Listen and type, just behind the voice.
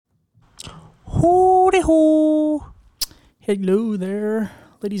Howdy ho! Hello there,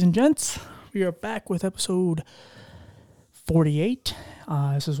 ladies and gents. We are back with episode 48.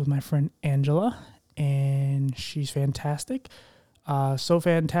 This is with my friend Angela, and she's fantastic. So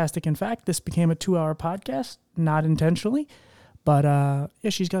fantastic, in fact, this became a 2-hour podcast, not intentionally. But yeah,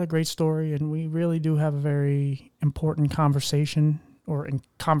 she's got a great story, and we really do have a very important conversation, or in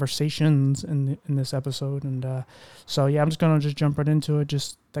conversations in this episode. And so yeah, I'm just gonna jump right into it.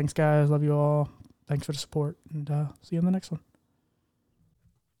 Just thanks, guys. Love you all. Thanks for the support, and see you on the next one.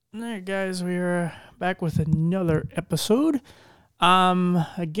 All right, guys, we are back with another episode.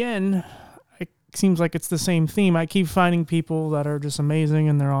 Again, it seems like it's the same theme. I keep finding people that are just amazing,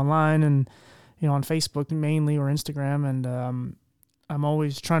 and they're online, and on Facebook mainly, or Instagram, and I'm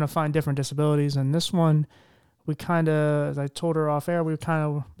always trying to find different disabilities. And this one, we kind of, as I told her off air, we've kind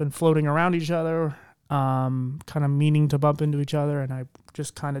of been floating around each other, kind of meaning to bump into each other, and I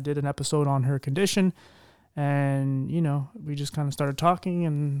just kind of did an episode on her condition, and we just kind of started talking,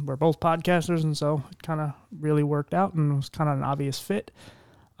 and we're both podcasters, and so it kind of really worked out, and it was kind of an obvious fit.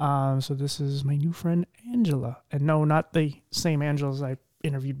 So this is my new friend Angela, and no, not the same Angela as I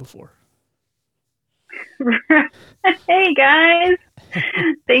interviewed before. Hey guys,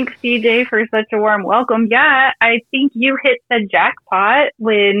 thanks DJ for such a warm welcome. Yeah, I think you hit the jackpot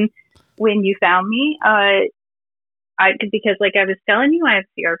when you found me. Because like I was telling you, I have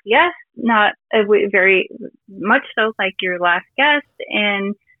CRPS, not very much so like your last guest,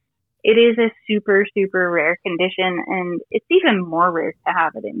 and it is a super, super rare condition, and it's even more rare to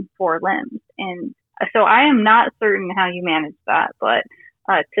have it in 4 limbs. And so I am not certain how you manage that, but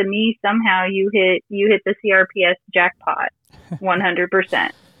to me, somehow you hit the CRPS jackpot,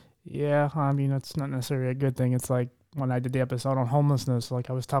 100%. Yeah, I mean, that's not necessarily a good thing. It's like when I did the episode on homelessness, like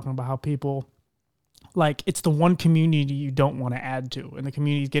I was talking about how people, like, it's the one community you don't want to add to, and the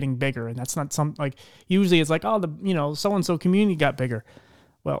community is getting bigger, and that's not like, usually it's like, oh, so-and-so community got bigger.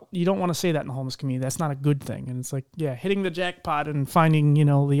 Well, you don't want to say that in the homeless community. That's not a good thing. And it's like, yeah, hitting the jackpot and finding,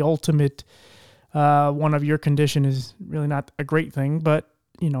 the ultimate one of your condition is really not a great thing, but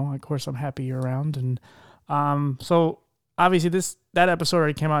of course, I'm happy you're around. And so obviously that episode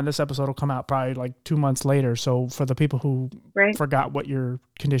already came out, and this episode will come out probably like 2 months later. So for the people who forgot what your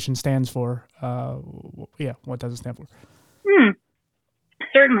condition stands for, what does it stand for?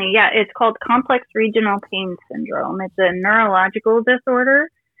 Certainly, yeah. It's called complex regional pain syndrome. It's a neurological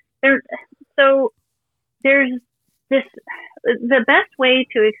disorder. There's this. The best way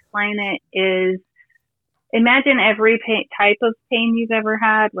to explain it is, imagine every type of pain you've ever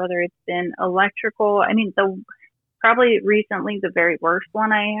had, whether it's been electrical. I mean, probably recently the very worst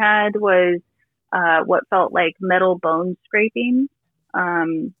one I had was what felt like metal bone scraping.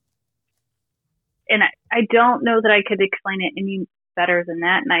 And I don't know that I could explain it any better than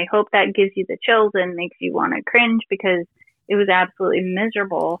that. And I hope that gives you the chills and makes you want to cringe, because it was absolutely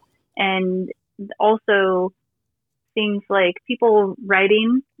miserable. And also things like people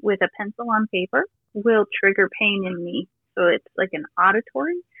writing with a pencil on paper will trigger pain in me. So it's like an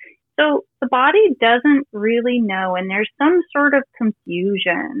auditory. So the body doesn't really know, and there's some sort of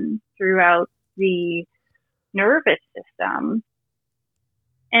confusion throughout the nervous system.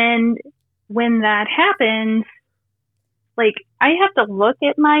 And when that happens, like, I have to look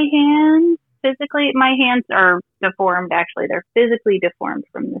at my hands physically. My hands are deformed, actually. They're physically deformed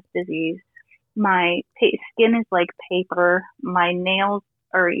from this disease. My skin is like paper. My nails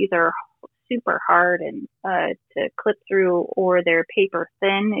are either super hard and to clip through, or they're paper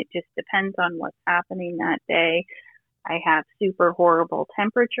thin. It just depends on what's happening that day. I have super horrible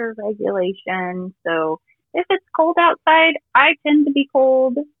temperature regulation. So if it's cold outside, I tend to be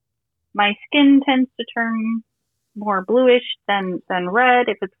cold. My skin tends to turn more bluish than red.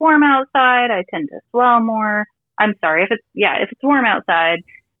 If it's warm outside, I tend to swell more. I'm sorry, if it's warm outside,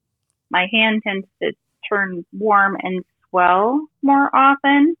 my hand tends to turn warm and swell more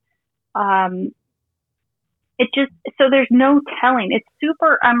often. So there's no telling. It's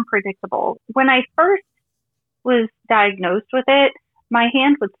super unpredictable. When I first was diagnosed with it, my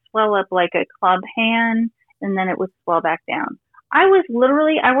hand would swell up like a club hand, and then it would swell back down. I was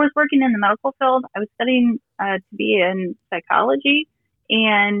working in the medical field. I was studying to be in psychology,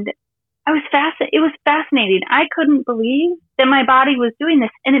 and it was fascinating. I couldn't believe that my body was doing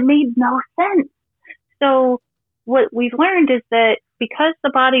this, and it made no sense. So what we've learned is that because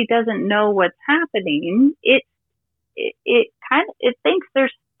the body doesn't know what's happening, it thinks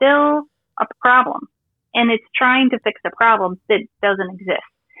there's still a problem, and it's trying to fix a problem that doesn't exist.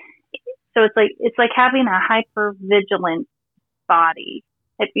 So it's like having a hyper-vigilant body.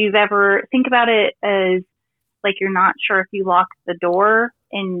 If you've ever think about it as like you're not sure if you locked the door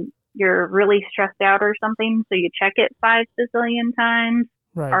and you're really stressed out or something, so you check it 5 bazillion times.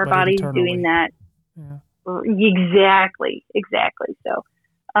 Right, Our but body's doing internally. that Yeah. exactly. So,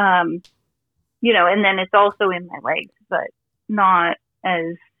 and then it's also in my legs, but not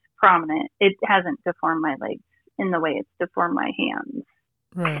as prominent. It hasn't deformed my legs in the way it's deformed my hands.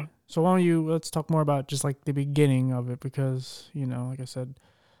 Right. So why don't let's talk more about just like the beginning of it, because, like I said,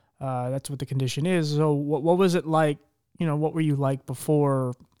 that's what the condition is. So what was it like, what were you like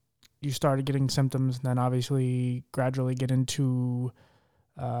before you started getting symptoms, and then obviously gradually get into,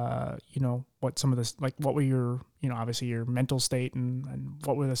 what some of this, like what were your, obviously your mental state, and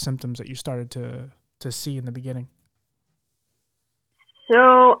what were the symptoms that you started to see in the beginning?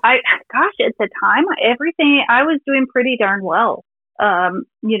 So gosh, at the time, everything I was doing pretty darn well.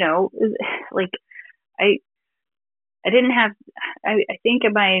 Like I, I didn't have, I think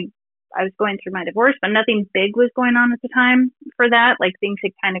I was going through my divorce, but nothing big was going on at the time for that. Like things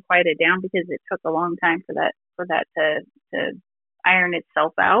had kind of quieted down because it took a long time for that to iron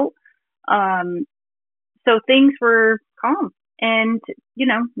itself out. Um, so things were calm and,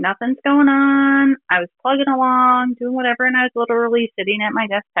 nothing's going on. I was plugging along, doing whatever. And I was literally sitting at my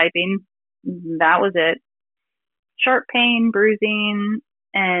desk typing. That was it. Sharp pain, bruising.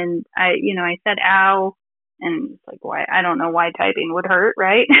 And I said, ow. And it's like, why? I don't know why typing would hurt,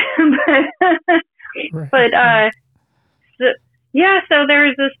 right? but, Right. but, so, yeah, so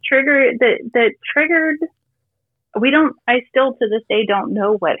there's this trigger that triggered, I still to this day don't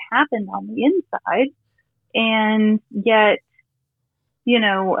know what happened on the inside. And yet,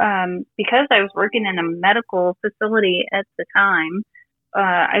 because I was working in a medical facility at the time,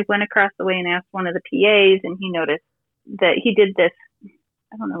 I went across the way and asked one of the PAs, and he noticed that he did this.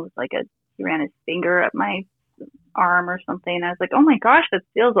 I don't know, it was like he ran his finger up my arm or something. I was like, oh my gosh, that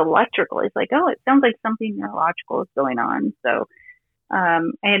feels electrical. He's like, oh, it sounds like something neurological is going on. So I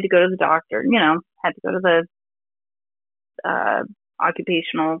had to go to the doctor, had to go to the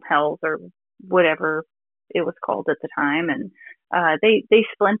occupational health or whatever it was called at the time. And they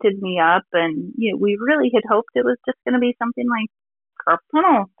splinted me up, and we really had hoped it was just going to be something like carpal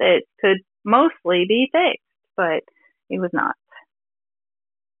tunnel that could mostly be fixed, but it was not.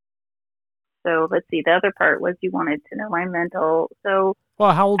 So let's see. The other part was you wanted to know my mental. So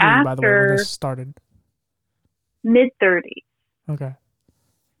Well, how old were you, by the way, when after this started? mid-30s, Okay.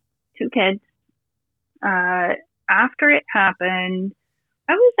 2 kids. After it happened,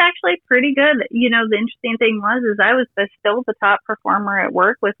 I was actually pretty good. The interesting thing is I was still the top performer at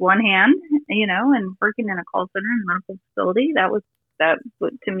work with one hand, and working in a call center in a medical facility. That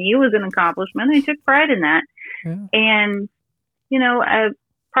to me was an accomplishment. I took pride in that. Yeah. And,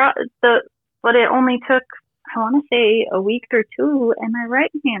 but it only took, I want to say, a week or two, and my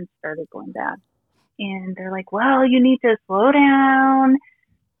right hand started going bad. And they're like, well, you need to slow down,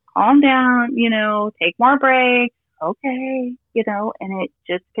 calm down, take more breaks. Okay, and it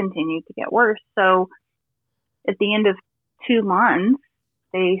just continued to get worse. So at the end of 2 months,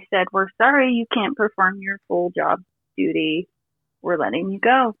 they said, we're sorry, you can't perform your full job duty. We're letting you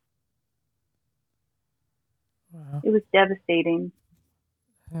go. Wow. It was devastating.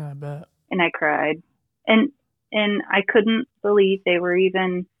 Yeah, I bet. And I cried. And I couldn't believe they were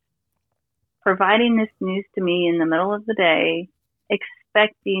even providing this news to me in the middle of the day,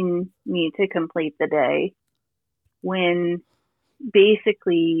 expecting me to complete the day, when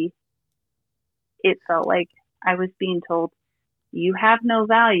basically it felt like I was being told, you have no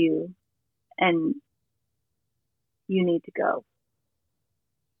value and you need to go.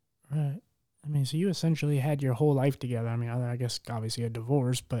 Right. I mean, so you essentially had your whole life together. I mean, I guess obviously you had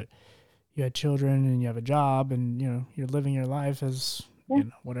divorce, but you had children and you have a job, and, you're living your life as,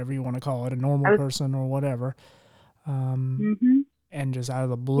 whatever you want to call it, a normal person or whatever. And just out of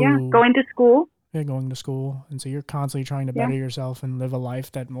the blue. Yeah, going to school. Yeah, going to school. And so you're constantly trying to better yourself and live a life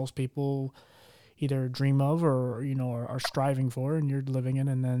that most people either dream of or, are striving for, and you're living it.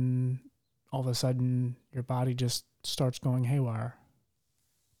 And then all of a sudden your body just starts going haywire.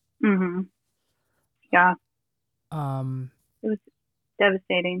 Mm-hmm. Yeah. It was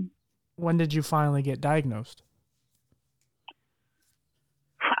devastating. When did you finally get diagnosed?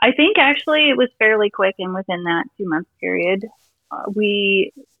 I think actually it was fairly quick, and within that 2-month period,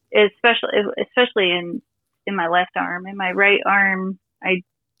 we, especially in my left arm. In my right arm, I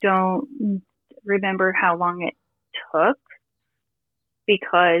don't remember how long it took,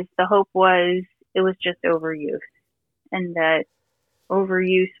 because the hope was it was just overuse, and that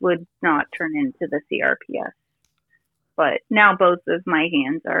overuse would not turn into the CRPS. But now both of my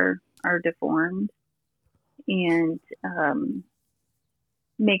hands are deformed, and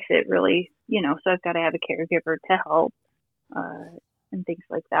makes it really, so I've got to have a caregiver to help, and things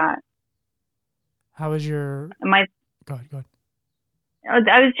like that. How is your? My Go ahead. Go ahead.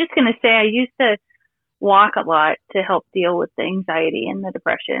 I was just going to say I used to walk a lot to help deal with the anxiety and the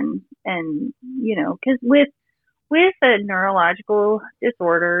depression, and because with a neurological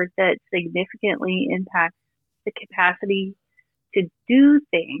disorder that significantly impacts the capacity to do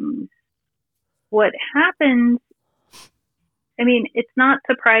things, what happens, I mean, it's not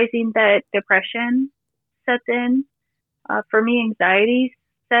surprising that depression sets in. For me, anxiety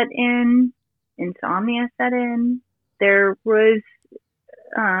set in, insomnia set in. There was,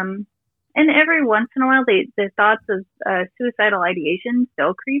 and every once in a while, the thoughts of suicidal ideation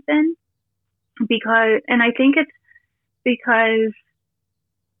still creep in and I think it's because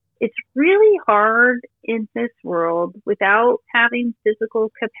it's really hard in this world without having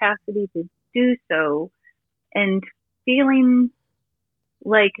physical capacity to do so and feeling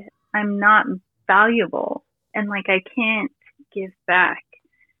like I'm not valuable and like I can't give back.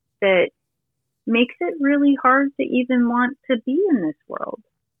 That makes it really hard to even want to be in this world.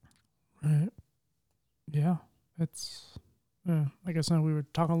 Right. Yeah. It's, like I said, we were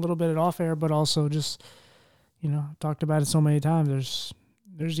talking a little bit off air, but also just, talked about it so many times.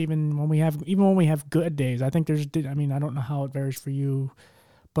 There's even when we have good days, I think I mean, I don't know how it varies for you,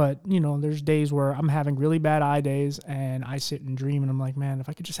 but there's days where I'm having really bad eye days and I sit and dream and I'm like, man, if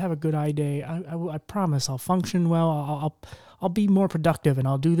I could just have a good eye day, I promise I'll function well. I'll be more productive and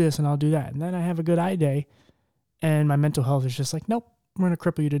I'll do this and I'll do that. And then I have a good eye day and my mental health is just like, nope, I'm going to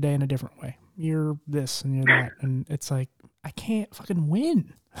cripple you today in a different way. You're this and you're that. And it's like, I can't fucking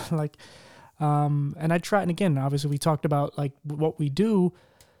win. Like, and I try, and again, obviously we talked about like what we do,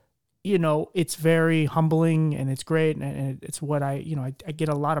 it's very humbling and it's great. And it's what I get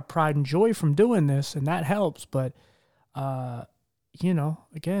a lot of pride and joy from doing this and that helps. But,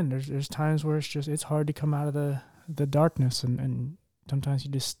 again, there's times where it's hard to come out of the darkness and sometimes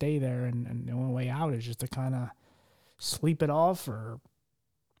you just stay there and the only way out is just to kind of sleep it off or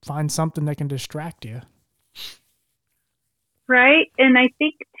find something that can distract you. Right. And I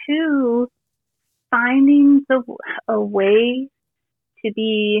think too, finding a way to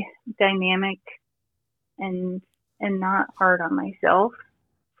be dynamic and not hard on myself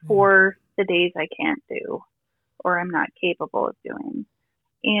for the days I can't do or I'm not capable of doing,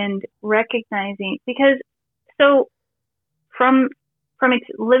 and recognizing, because so from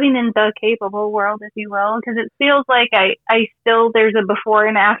living in the capable world, if you will, because it feels like I still, there's a before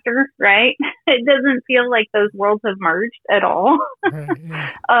and after, right? It doesn't feel like those worlds have merged at all. Right,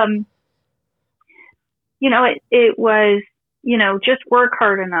 yeah. It was, just work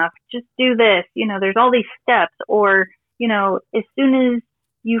hard enough, just do this, there's all these steps, or, as soon as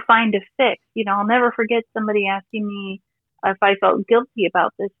you find a fix, I'll never forget somebody asking me if I felt guilty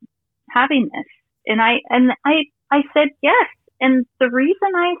about having this. And I said yes. And the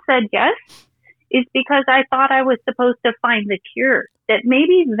reason I said yes is because I thought I was supposed to find the cure, that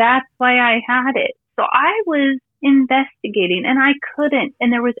maybe that's why I had it. So I was investigating and I couldn't.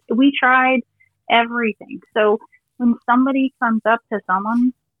 And we tried everything. So when somebody comes up to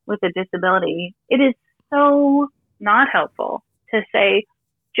someone with a disability, it is so not helpful to say,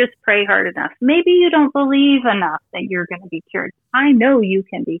 just pray hard enough. Maybe you don't believe enough that you're going to be cured. I know you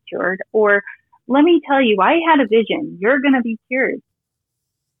can be cured. Or let me tell you, I had a vision. You're going to be cured.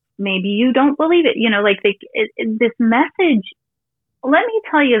 Maybe you don't believe it. This message. Let me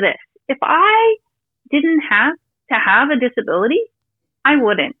tell you this. If I didn't have to have a disability, I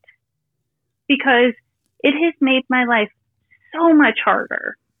wouldn't. Because it has made my life so much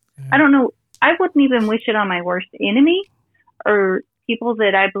harder. Yeah. I don't know. I wouldn't even wish it on my worst enemy or people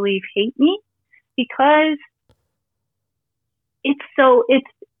that I believe hate me, because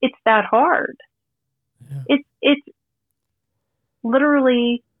it's that hard. Yeah. It's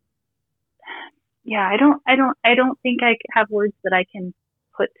literally, yeah, I don't think I have words that I can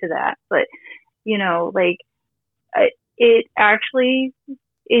put to that, but it actually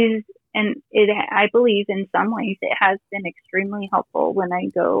is, and I believe in some ways it has been extremely helpful when I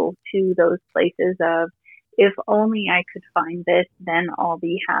go to those places of, if only I could find this, then I'll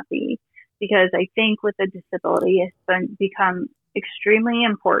be happy. Because I think with a disability, it's become extremely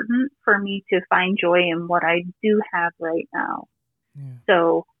important for me to find joy in what I do have right now. Yeah.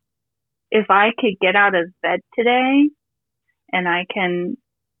 So if I could get out of bed today and I can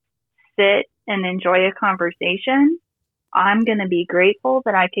sit and enjoy a conversation, I'm going to be grateful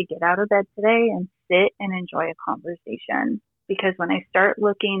that I could get out of bed today and sit and enjoy a conversation. Because when I start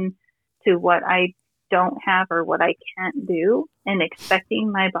looking to what I don't have or what I can't do and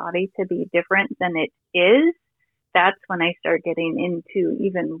expecting my body to be different than it is, that's when I start getting into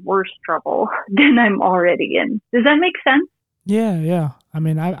even worse trouble than I'm already in. Does that make sense? Yeah. I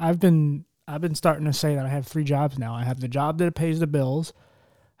mean, I've been I've been starting to say that I have 3 jobs now. I have the job that pays the bills,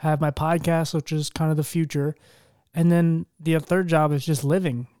 I have my podcast, which is kind of the future, and then the third job is just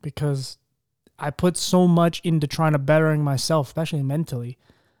living, because I put so much into trying to bettering myself, especially mentally,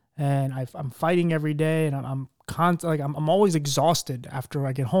 and I'm fighting every day, and I'm always exhausted after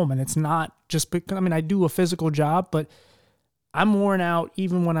I get home, and it's not just because, I mean, I do a physical job, but I'm worn out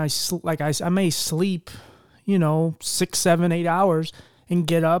even when I may sleep, 6, 7, 8 hours and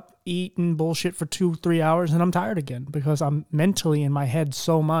get up, eat and bullshit for 2, 3 hours, and I'm tired again because I'm mentally in my head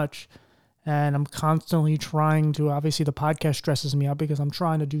so much, and I'm constantly trying to, obviously the podcast stresses me out because I'm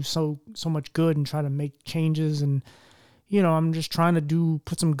trying to do so much good and try to make changes, and, I'm just trying to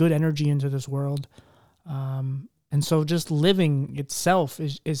put some good energy into this world. And so just living itself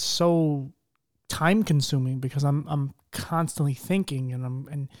is so time consuming because I'm constantly thinking,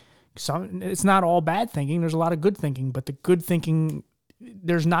 and so it's not all bad thinking. There's a lot of good thinking, but the good thinking,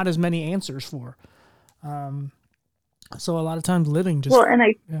 there's not as many answers for. So a lot of times living just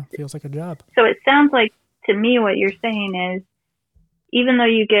feels like a job. So it sounds like to me what you're saying is, even though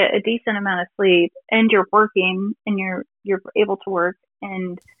you get a decent amount of sleep and you're working and you're able to work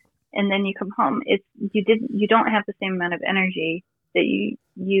and then you come home, you don't have the same amount of energy that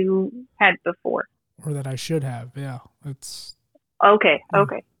you had before, or that I should have. Yeah, it's okay,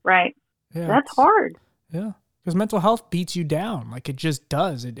 right. Yeah, that's hard. Yeah, because mental health beats you down, like it just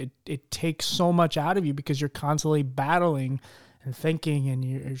does. It takes so much out of you because you're constantly battling and thinking, and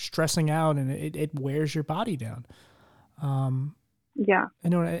you're stressing out, and it wears your body down. Yeah,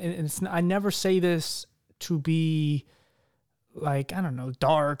 and I never say this to be like, I don't know,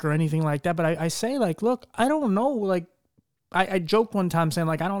 dark or anything like that, but I say, like, look, I don't know, like, I joked one time saying,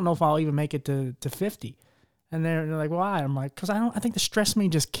 like, I don't know if I'll even make it to 50. And they're like, why? I'm like, because I think the stress may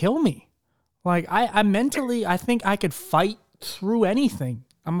just kill me. Like, I mentally, I think I could fight through anything.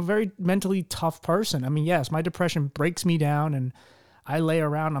 I'm a very mentally tough person. I mean, yes, my depression breaks me down, and I lay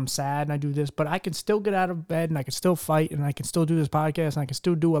around, I'm sad, and I do this, but I can still get out of bed, and I can still fight, and I can still do this podcast, and I can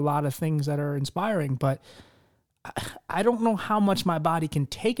still do a lot of things that are inspiring, but I don't know how much my body can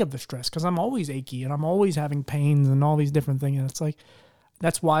take of the stress, because I'm always achy, and I'm always having pains and all these different things, and it's like,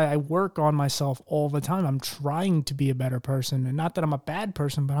 that's why I work on myself all the time. I'm trying to be a better person, and not that I'm a bad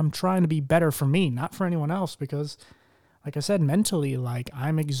person, but I'm trying to be better for me, not for anyone else, because like I said, mentally, like,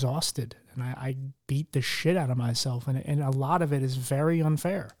 I'm exhausted, and I beat the shit out of myself, and a lot of it is very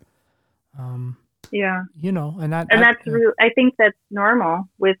unfair. Yeah. And that's real. I think that's normal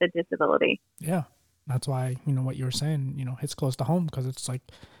with a disability. Yeah. That's why, what you were saying, hits close to home, because it's like,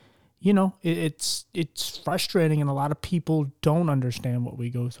 it's frustrating, and a lot of people don't understand what we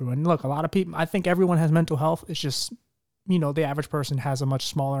go through. And look, a lot of people, I think everyone has mental health. It's just, the average person has a much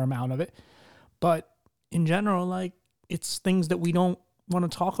smaller amount of it. But in general, like, it's things that we don't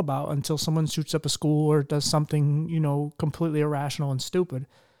want to talk about until someone shoots up a school or does something, completely irrational and stupid.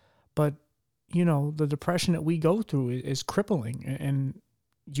 But, the depression that we go through is crippling, and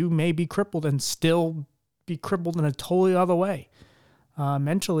you may be crippled and still be crippled in a totally other way.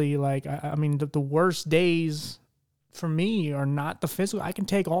 Mentally, like, I mean, the worst days for me are not the physical. I can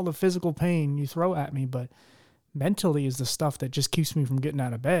take all the physical pain you throw at me, but mentally is the stuff that just keeps me from getting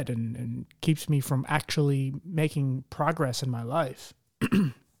out of bed and keeps me from actually making progress in my life.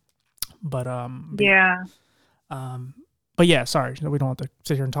 But yeah. But yeah, sorry, we don't have to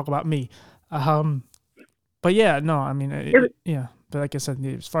sit here and talk about me. But yeah, no, I mean, yeah. But like I said,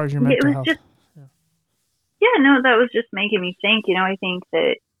 as far as your mental health. That was just making me think, I think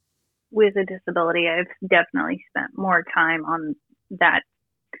that with a disability, I've definitely spent more time on that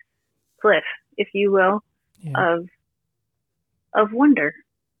cliff, if you will, of wonder.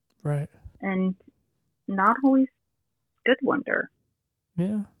 Right. And not always good wonder.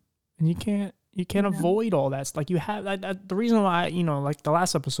 Yeah. And you can't avoid all that. Like, you have the reason why, like the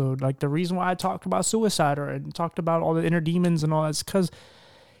last episode, like the reason why I talked about suicide and talked about all the inner demons and all that is because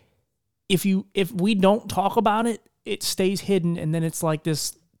if we don't talk about it, it stays hidden, and then it's like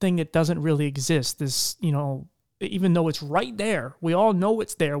this thing that doesn't really exist. This, even though it's right there, we all know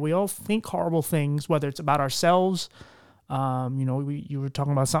it's there. We all think horrible things, whether it's about ourselves. You were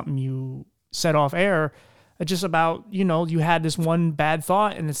talking about something you said off air, just about, you had this one bad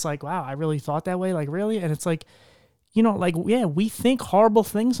thought, and it's like, wow, I really thought that way. Like, really? And it's like, we think horrible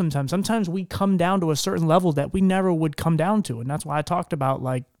things sometimes. Sometimes we come down to a certain level that we never would come down to. And that's why I talked about,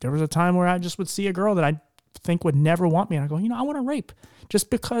 like, there was a time where I just would see a girl that I think would never want me. And I go, I want to rape, just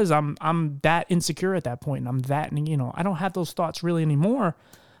because I'm that insecure at that point. And I'm that, I don't have those thoughts really anymore,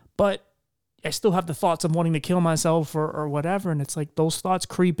 but I still have the thoughts of wanting to kill myself or whatever. And it's like those thoughts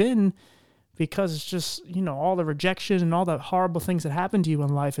creep in because it's just, all the rejection and all the horrible things that happen to you in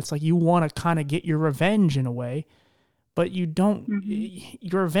life. It's like you want to kind of get your revenge in a way, but you don't,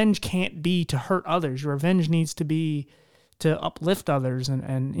 your revenge can't be to hurt others. Your revenge needs to be to uplift others.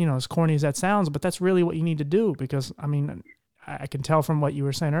 And as corny as that sounds, but that's really what you need to do, because I can tell from what you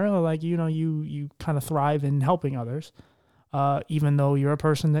were saying earlier, like, you kind of thrive in helping others, even though you're a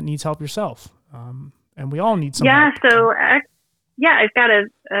person that needs help yourself. And we all need some help. So, I've got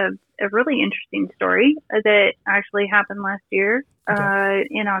a really interesting story that actually happened last year. Okay.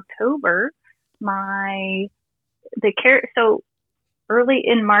 In October, so early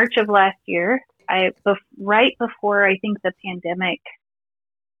in March of last year, right before I think the pandemic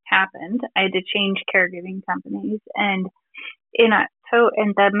happened, I had to change caregiving companies, and in October,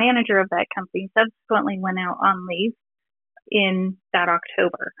 and the manager of that company subsequently went out on leave in that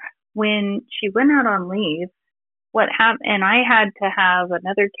October. When she went out on leave, what happened, and I had to have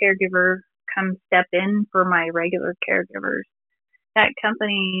another caregiver come step in for my regular caregivers. That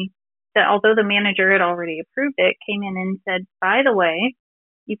company, that although the manager had already approved it, came in and said, by the way,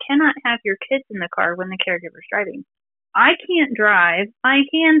 you cannot have your kids in the car when the caregiver's driving. I can't drive. My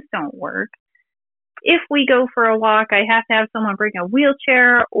hands don't work. If we go for a walk, I have to have someone bring a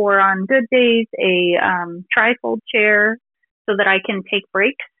wheelchair, or on good days, a trifold chair, so that I can take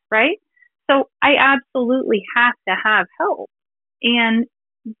breaks, right? So I absolutely have to have help. And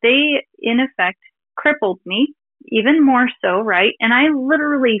they, in effect, crippled me even more so, right? And I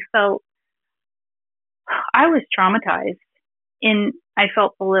literally felt, I was traumatized, and I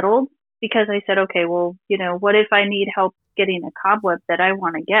felt belittled, because I said, okay, well, what if I need help getting a cobweb that I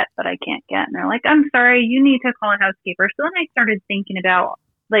want to get, but I can't get? And they're like, I'm sorry, you need to call a housekeeper. So then I started thinking about,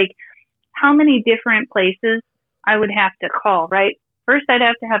 like, how many different places I would have to call, right? First, I'd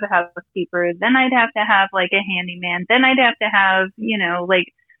have to have a housekeeper. Then I'd have to have, like, a handyman. Then I'd have to have,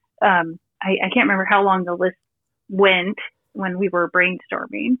 I can't remember how long the list went when we were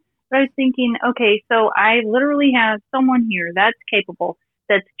brainstorming. But I was thinking, okay, so I literally have someone here that's capable,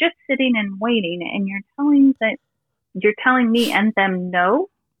 that's just sitting and waiting, and you're telling me and them no,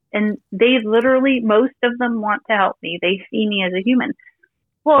 and they literally, most of them want to help me. They see me as a human.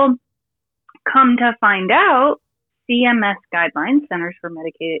 Well, come to find out, CMS guidelines, Centers for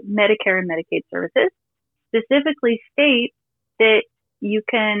Medicare and Medicaid Services, specifically state that you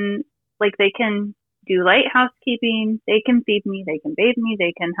can, they can do light housekeeping, they can feed me, they can bathe me,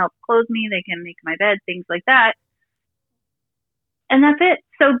 they can help clothe me, they can make my bed, things like that. And that's it.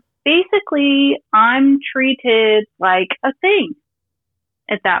 So basically, I'm treated like a thing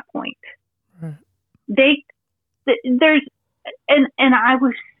at that point. Right. And I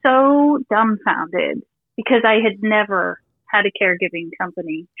was so dumbfounded, because I had never had a caregiving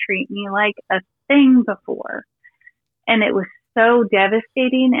company treat me like a thing before. And it was so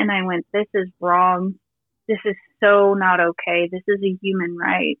devastating. And I went, this is wrong. This is so not okay. This is a human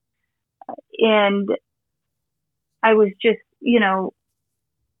right. And I was just,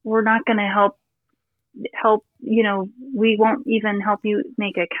 we're not going to help, we won't even help you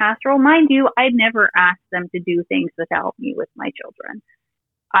make a casserole. Mind you, I'd never asked them to do things without me with my children.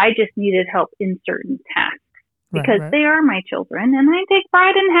 I just needed help in certain tasks, because they are my children, and I take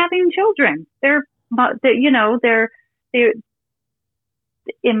pride in having children. They're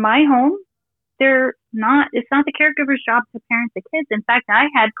in my home. It's not the caregiver's job to parent the kids. In fact, I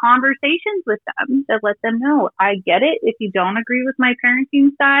had conversations with them that let them know, I get it. If you don't agree with my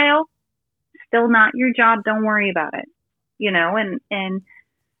parenting style, still not your job. Don't worry about it.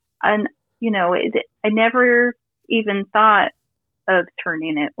 I never even thought of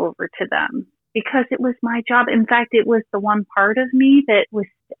turning it over to them, because it was my job. In fact, it was the one part of me that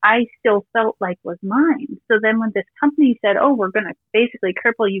I still felt like was mine. So then when this company said, oh, we're going to basically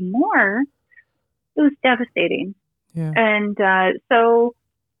cripple you more, it was devastating. Yeah. And so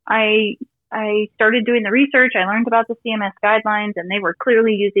I started doing the research. I learned about the CMS guidelines, and they were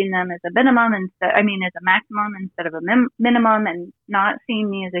clearly using them as a minimum as a maximum instead of a minimum, and not seeing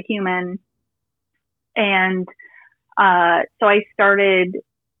me as a human. And so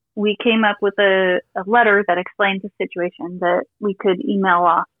we came up with a letter that explained the situation that we could email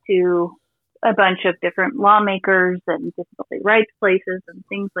off to a bunch of different lawmakers and disability rights places and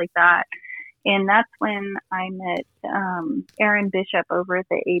things like that. And that's when I met Erin Bishop over at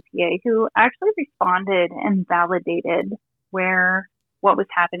the APA, who actually responded and validated what was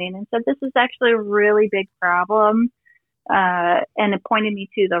happening, and said, this is actually a really big problem. And it pointed me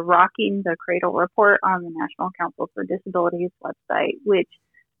to the Rocking the Cradle report on the National Council for Disabilities website, which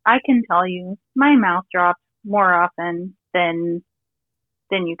I can tell you, my mouth drops more often than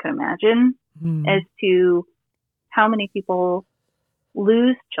you can imagine as to how many people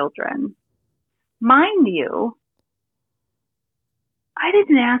lose children mind you, I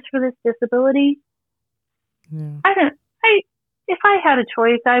didn't ask for this disability. Yeah. If I had a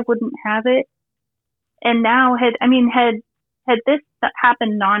choice, I wouldn't have it. And now had this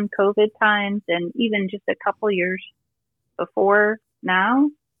happened non-COVID times and even just a couple years before now,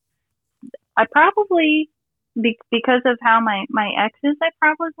 I probably, because of how my ex is, I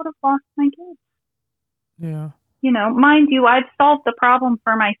probably would have lost my kids. Yeah. Mind you, I've solved the problem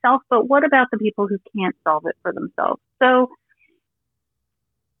for myself, but what about the people who can't solve it for themselves? So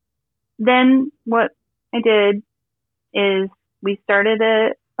then what I did is we started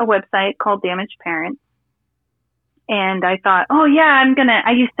a website called Damaged Parents. And I thought, oh yeah,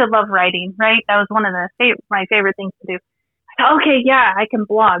 I used to love writing, right? That was one of my favorite things to do. I thought, okay, yeah, I can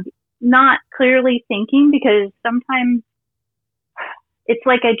blog. Not clearly thinking, because sometimes it's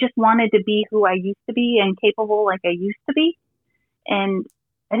like I just wanted to be who I used to be and capable like I used to be. And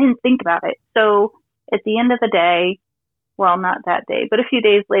I didn't think about it. So at the end of the day, well, not that day, but a few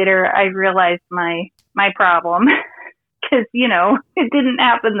days later, I realized my problem. Because it didn't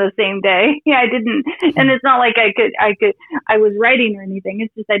happen the same day. Yeah, I didn't, and it's not like I was writing or anything.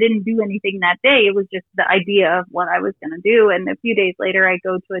 It's just I didn't do anything that day. It was just the idea of what I was going to do. And a few days later, I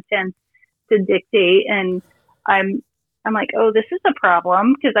go to attempt to dictate, and I'm like, oh, this is a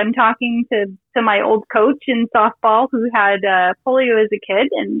problem, because I'm talking to my old coach in softball who had polio as a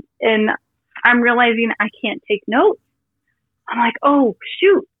kid, and I'm realizing I can't take notes. I'm like, oh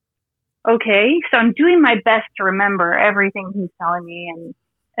shoot. Okay, so I'm doing my best to remember everything he's telling me,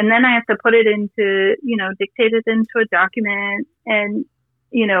 and then I have to put it into, dictate it into a document, and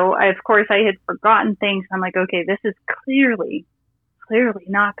of course I had forgotten things. I'm like, okay, this is clearly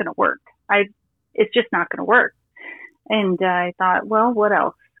not going to work. It's just not going to work. And I thought, well, what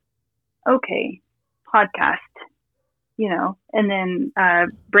else? Okay, podcast, and then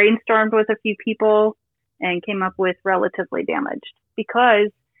brainstormed with a few people and came up with Relatively Damaged,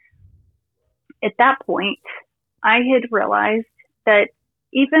 because at that point, I had realized that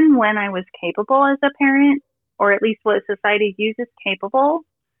even when I was capable as a parent, or at least what society views as capable,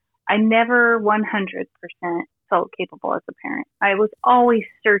 I never 100% felt capable as a parent. I was always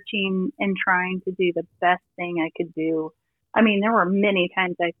searching and trying to do the best thing I could do. I mean, there were many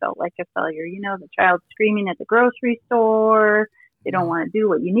times I felt like a failure. The child screaming at the grocery store. They don't want to do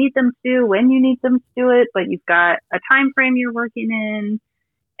what you need them to do when you need them to do it, but you've got a time frame you're working in.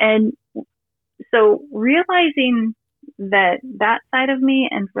 And so realizing that side of me,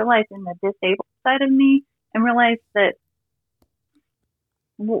 and realizing the disabled side of me, and realize that,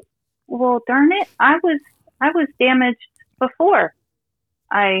 well, darn it, I was damaged before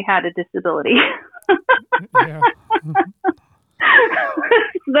I had a disability. Yeah.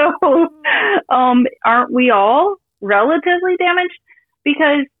 So, aren't we all relatively damaged?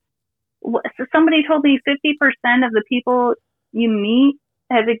 Because somebody told me 50% of the people you meet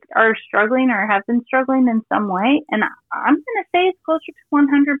are struggling or have been struggling in some way, and I'm going to say it's closer to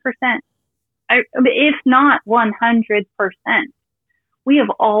 100%. If not 100%, we have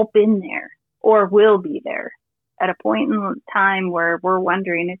all been there or will be there at a point in time where we're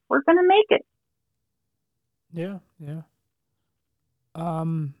wondering if we're going to make it. Yeah. I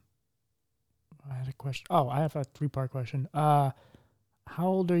had a question. Oh, I have a 3-part question. How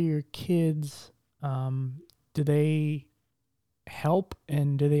old are your kids? Do they help,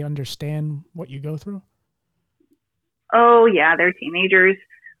 and do they understand what you go through? Oh yeah, they're teenagers.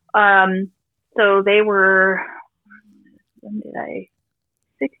 So they were, when did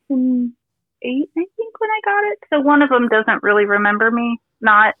 6 and 8, I think, when I got it. So one of them doesn't really remember me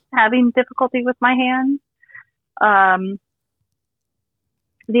not having difficulty with my hands.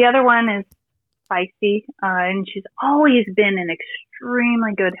 The other one is feisty, and she's always been an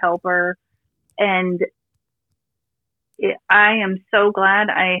extremely good helper. And I am so glad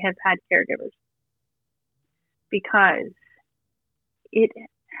I have had caregivers, because it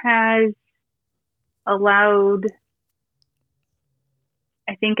has allowed,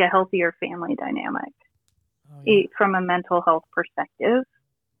 I think, a healthier family dynamic from a mental health perspective.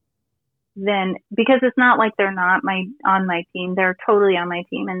 Then, because it's not like they're not on my team, they're totally on my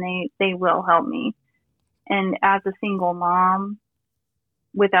team, and they will help me. And as a single mom,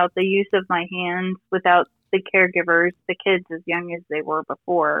 without the use of my hands, without the caregivers, the kids as young as they were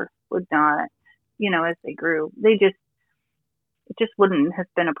before would not, as they grew, it just wouldn't have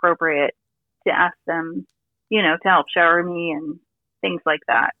been appropriate to ask them, to help shower me and things like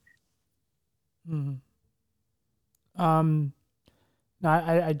that. Mm-hmm. No,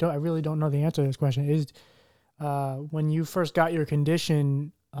 I really don't know the answer to this question. Is when you first got your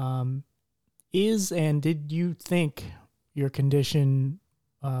condition, and did you think your condition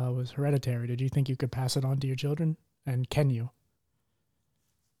was hereditary, did you think you could pass it on to your children? And can you?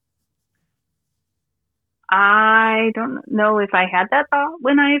 I don't know if I had that thought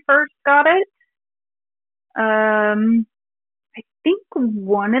when I first got it. I think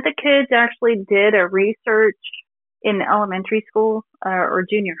one of the kids actually did a research in elementary school or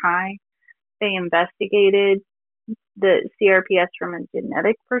junior high. They investigated the CRPS from a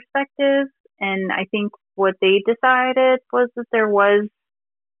genetic perspective, and I think what they decided was that there was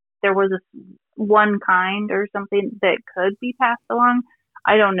one kind or something that could be passed along.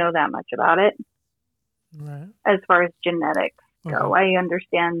 I don't know that much about it. Right. As far as genetics go, Okay. I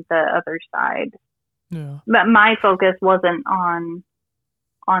understand the other side, Yeah. but my focus wasn't on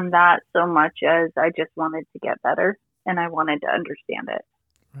that so much as I just wanted to get better and I wanted to understand it.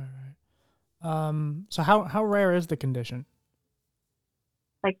 Right. So how rare is the condition?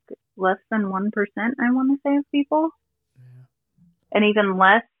 Like less than 1%, I want to say, of people, Yeah. and even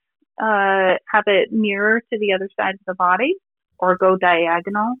less have it mirror to the other side of the body or go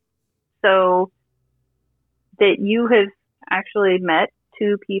diagonal. So that you have actually met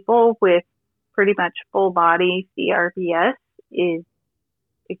two people with pretty much full body CRPS is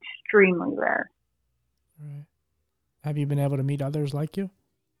extremely rare. Right. Have you been able to meet others like you?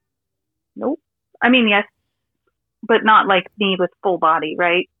 Nope. I mean, yes, but not like me with full body,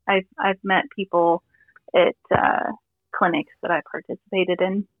 right? I've met people at clinics that I participated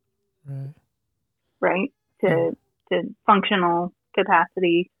in, Right. right? Yeah. To functional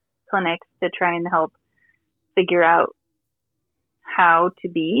capacity clinics to try and help figure out how to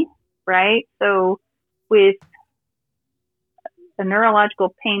be, right? So with a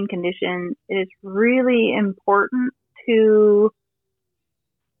neurological pain condition, it is really important to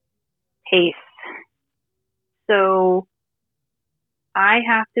pace. So I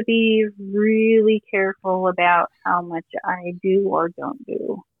have to be really careful about how much I do or don't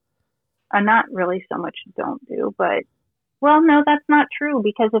do. Not really so much don't do, but well, no, that's not true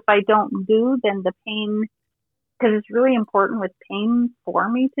because if I don't do, then the pain, because it's really important with pain for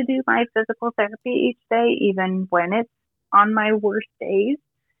me to do my physical therapy each day, even when it's on my worst days,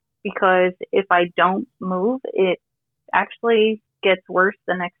 because if I don't move, it actually gets worse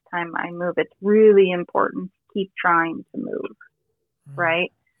the next time I move. It's really important to keep trying to move, Right.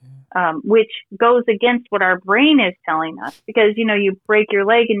 right? Yeah. Which goes against what our brain is telling us because, you break your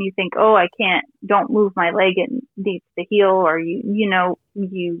leg and you think, oh, I can't, don't move my leg, it needs to heal, or you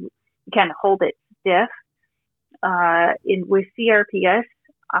kind of hold it stiff. With CRPS,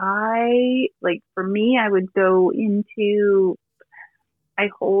 for me, I would go into, I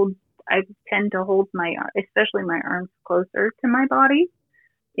hold, I tend to hold especially my arms closer to my body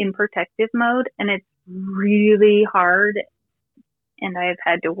in protective mode. And it's really hard. And I've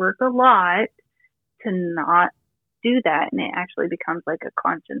had to work a lot to not do that. And it actually becomes like a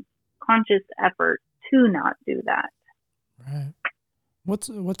conscious effort to not do that. Right. What's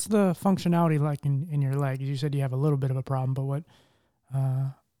the functionality like in your leg? You said you have a little bit of a problem, but what? Uh,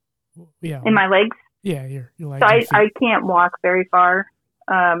 yeah. In my legs. Yeah, your So legs and I feet. can't walk very far.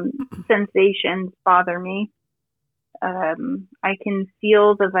 Sensations bother me. I can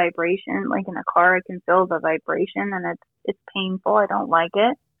feel the vibration, like in a car, I can feel the vibration, and it's painful. I don't like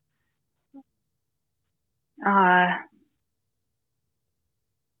it. Uh,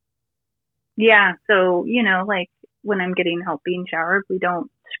 yeah. So like when I'm getting help being showered, we don't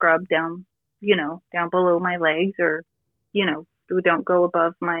scrub down, down below my legs, or we don't go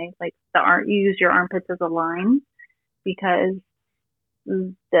above my like you use your armpits as a line because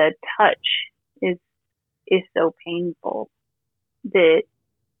the touch is is so painful that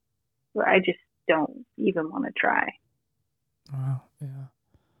I just don't even want to try. Wow. Yeah.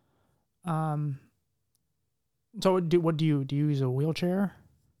 Um. So what do you use a wheelchair?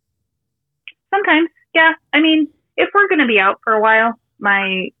 Sometimes, yeah. I mean, if we're going to be out for a while,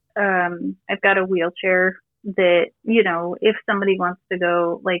 I've got a wheelchair that, if somebody wants to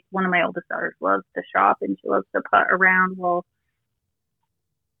go, like one of my oldest daughters loves to shop and she loves to putt around. Well,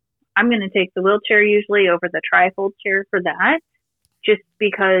 I'm going to take the wheelchair usually over the trifold chair for that, just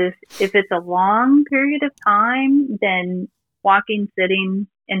because if it's a long period of time, then walking, sitting,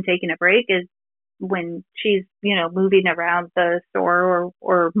 and taking a break is when she's, moving around the store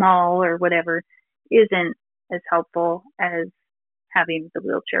or mall or whatever isn't as helpful as having the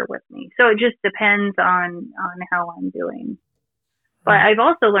wheelchair with me. So it just depends on how I'm doing. But Right. I've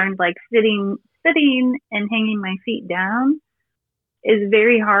also learned like sitting and hanging my feet down is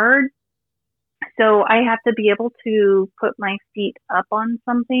very hard. So I have to be able to put my feet up on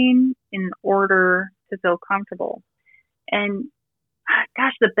something in order to feel comfortable. And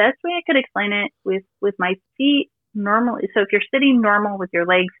gosh, the best way I could explain it with my feet normally, so if you're sitting normal with your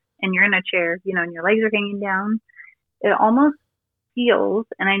legs and you're in a chair, and your legs are hanging down, it almost feels,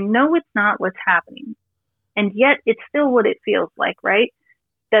 and I know it's not what's happening, and yet it's still what it feels like, right?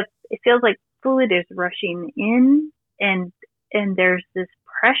 That it feels like fluid is rushing in, and there's this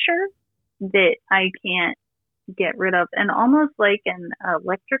pressure that I can't get rid of, and almost like an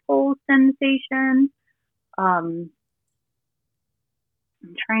electrical sensation. I'm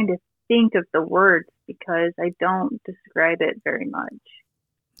trying to think of the words because I don't describe it very much.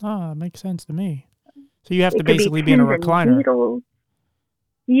 Oh, it makes sense to me. So you have It to could basically be in a recliner. Needles.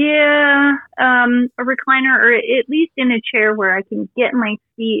 Yeah, a recliner, or at least in a chair where I can get my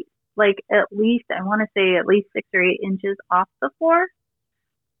feet, like at least, I want to say at least 6 or 8 inches off the floor.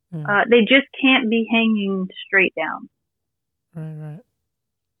 Yeah. They just can't be hanging straight down. Right.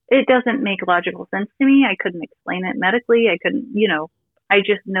 It doesn't make logical sense to me. I couldn't explain it medically. I couldn't, I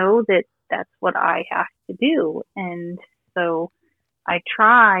just know that that's what I have to do. And so I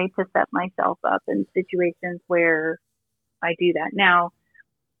try to set myself up in situations where I do that. Now,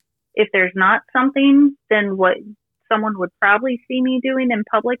 if there's not something, then what someone would probably see me doing in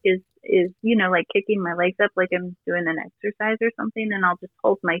public is like kicking my legs up like I'm doing an exercise or something, and I'll just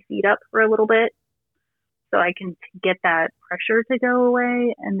hold my feet up for a little bit so I can get that pressure to go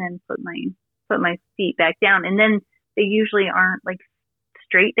away, and then put my feet back down. And then they usually aren't like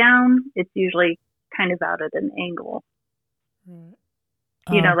straight down. It's usually kind of out at an angle. Right.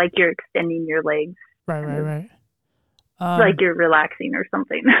 Like you're extending your legs. Right. Like you're relaxing or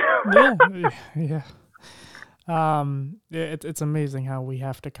something. Yeah. It's amazing how we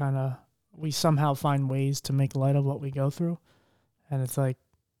have to we somehow find ways to make light of what we go through. And it's like,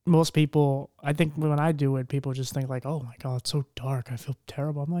 most people, I think when I do it, people just think like, oh my God, it's so dark, I feel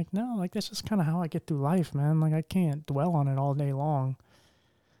terrible. I'm like, no, like that's just kind of how I get through life, man. Like I can't dwell on it all day long.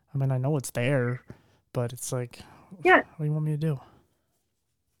 I mean, I know it's there, but it's like, yeah, what do you want me to do?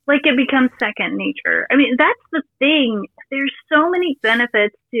 Like it becomes second nature. I mean, that's the thing. There's so many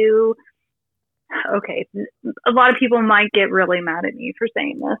benefits to, okay, a lot of people might get really mad at me for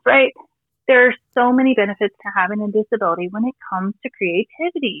saying this, right? There are so many benefits to having a disability when it comes to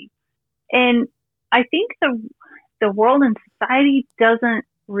creativity. And I think the world and society doesn't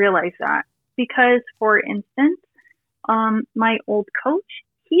realize that because, for instance, my old coach,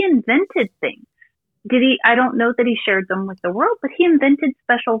 he invented things. I don't know that he shared them with the world, but he invented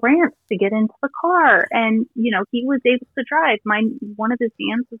special ramps to get into the car. And, he was able to drive. One of his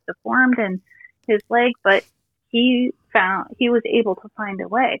hands was deformed and his leg, but he was able to find a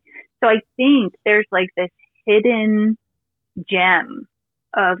way. So I think there's like this hidden gem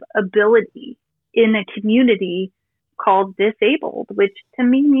of ability in a community called disabled, which to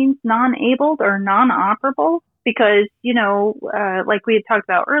me means non-abled or non-operable, because, like we had talked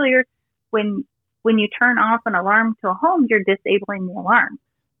about earlier, when you turn off an alarm to a home, you're disabling the alarm.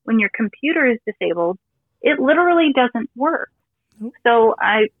 When your computer is disabled, it literally doesn't work. So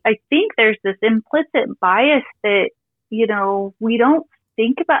I think there's this implicit bias that, we don't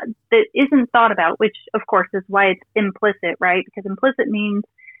think about, that isn't thought about, which of course is why it's implicit, right? Because implicit means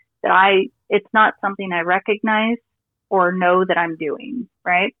that it's not something I recognize or know that I'm doing,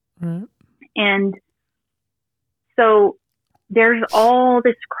 right? Mm-hmm. And so there's all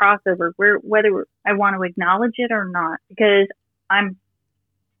this crossover whether I want to acknowledge it or not, because I'm,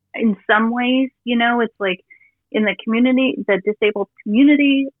 in some ways, it's like in the community, the disabled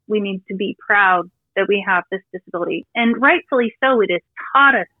community, we need to be proud that we have this disability. And rightfully so, it has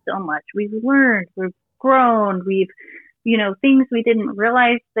taught us so much. We've learned, we've grown, we've, things we didn't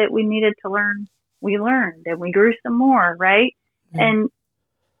realize that we needed to learn, we learned, and we grew some more, right? Yeah.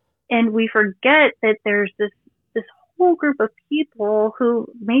 And we forget that there's this whole group of people who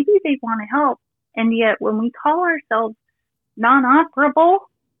maybe they want to help, and yet when we call ourselves non-operable,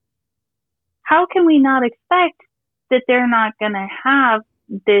 how can we not expect that they're not going to have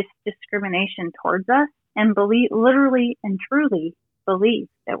this discrimination towards us and literally and truly believe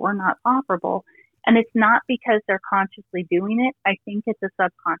that we're not operable? And it's not because they're consciously doing it. I think it's a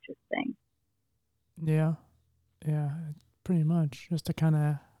subconscious thing. Yeah, pretty much. Just to kind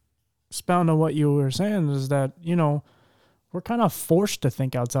of expound on what you were saying is that, we're kind of forced to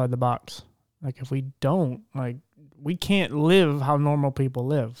think outside the box. Like if we don't, like we can't live how normal people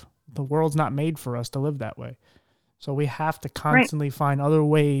live. The world's not made for us to live that way. So we have to constantly find other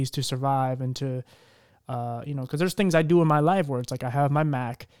ways to survive and to, because there's things I do in my life where it's like I have my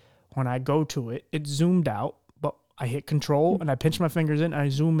Mac. When I go to it, it's zoomed out, but I hit control and I pinch my fingers in and I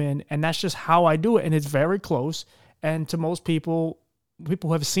zoom in, and that's just how I do it. And it's very close. And to most people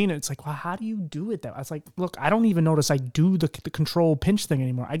who have seen it, it's like, well, how do you do it that way? It's like, look, I don't even notice I do the control pinch thing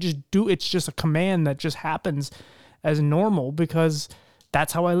anymore. I just do, it's just a command that just happens. as normal because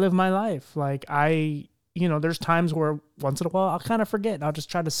that's how I live my life. Like there's times where once in a while I'll kind of forget. I'll just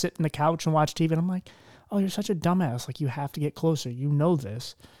try to sit in the couch and watch TV and I'm like, oh, you're such a dumbass. Like you have to get closer. You know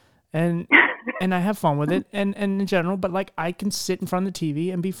this. And I have fun with it and in general, but like I can sit in front of the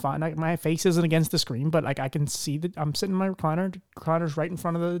TV and be fine. Like my face isn't against the screen, but like I can see that I'm sitting in my recliner's right in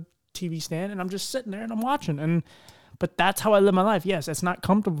front of the TV stand and I'm just sitting there and I'm watching. But that's how I live my life. Yes, it's not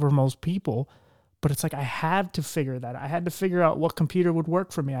comfortable for most people, but it's like I had to figure that. I had to figure out what computer would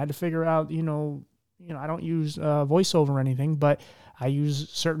work for me. I had to figure out, I don't use VoiceOver or anything, but I use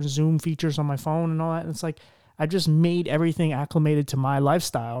certain Zoom features on my phone and all that. And it's like I just made everything acclimated to my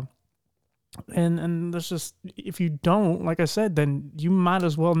lifestyle. And there's just, if you don't, like I said, then you might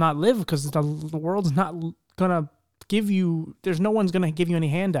as well not live because the world's not going to there's no one's going to give you any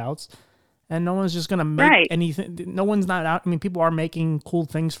handouts and no one's just going to make anything. No one's not out. I mean, people are making cool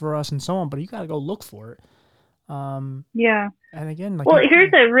things for us and so on, but you got to go look for it. Yeah. And again,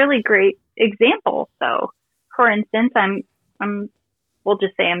 here's a really great example. So for instance, we'll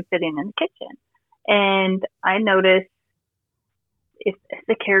just say I'm sitting in the kitchen and I notice if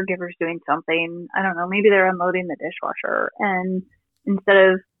the caregiver's doing something, I don't know, maybe they're unloading the dishwasher and instead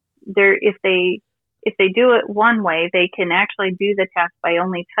of if they do it one way, they can actually do the task by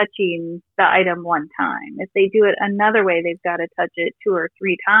only touching the item one time. If they do it another way, they've got to touch it 2 or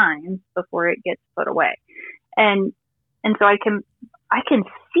 3 times before it gets put away. And so I can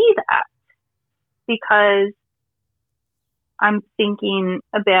see that because I'm thinking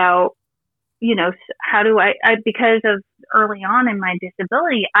about, how do I because of early on in my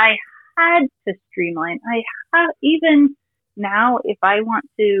disability, I had to streamline. Even now, if I want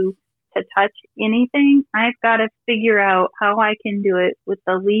to touch anything, I've got to figure out how I can do it with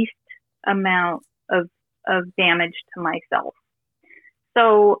the least amount of damage to myself.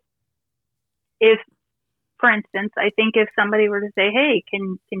 So if, for instance, I think if somebody were to say, hey,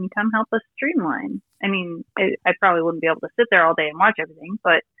 can you come help us streamline? I mean, I probably wouldn't be able to sit there all day and watch everything,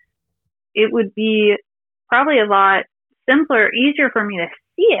 but it would be probably a lot simpler, easier for me to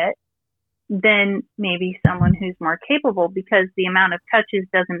see it than maybe someone who's more capable because the amount of touches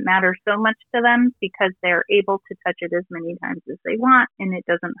doesn't matter so much to them because they're able to touch it as many times as they want and it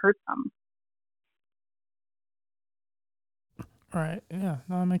doesn't hurt them. Right. Yeah.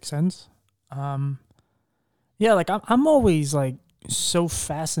 No, that makes sense. Yeah, like I'm always like so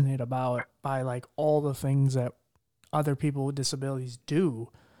fascinated by like all the things that other people with disabilities do.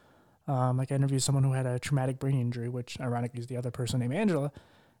 Like I interviewed someone who had a traumatic brain injury, which ironically is the other person named Angela.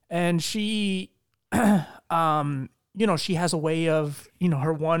 And she, she has a way of,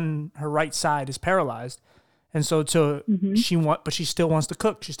 her right side is paralyzed. And so but she still wants to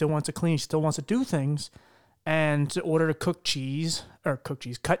cook. She still wants to clean. She still wants to do things. And in order to cut cheese,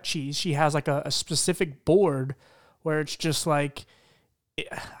 she has like a specific board where it's just like,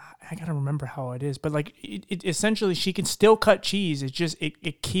 I gotta remember how it is, but like it essentially she can still cut cheese. It's just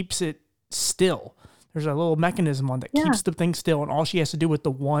it keeps it still. There's a little mechanism on that keeps the thing still, and all she has to do with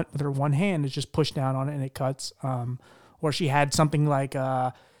her one hand is just push down on it and it cuts. Or she had something like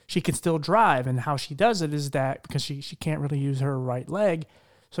she can still drive, and how she does it is that because she can't really use her right leg,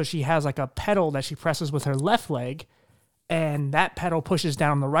 so she has like a pedal that she presses with her left leg, and that pedal pushes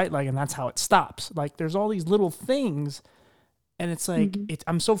down the right leg, and that's how it stops. Like there's all these little things. And it's like,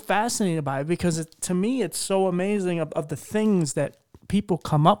 I'm so fascinated by it because to me, it's so amazing of the things that people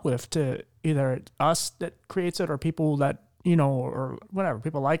come up with to either us that creates it or people that, or whatever,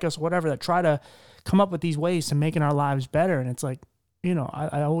 people like us, whatever, that try to come up with these ways to making our lives better. And it's like,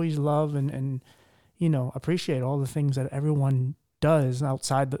 I always love and appreciate all the things that everyone does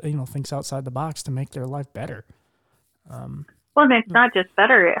outside thinks outside the box to make their life better. Well, and it's not just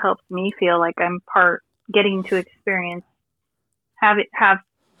better. It helps me feel like I'm getting to experience have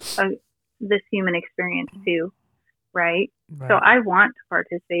this human experience too, right? So I want to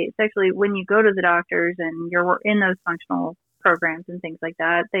participate. It's actually when you go to the doctors and you're in those functional programs and things like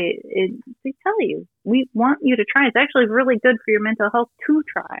that, they tell you, we want you to try. It's actually really good for your mental health to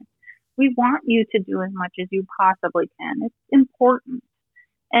try. We want you to do as much as you possibly can. It's important.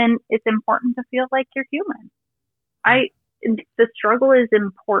 And it's important to feel like you're human. The struggle is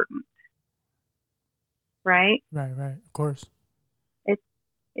important. Right? Right. Of course.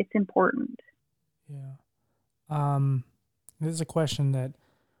 It's important. Yeah. This is a question that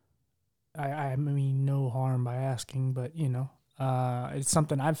I mean no harm by asking, but it's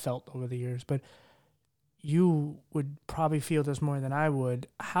something I've felt over the years, but you would probably feel this more than I would.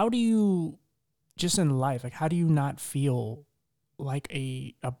 How do you, just in life, like how do you not feel like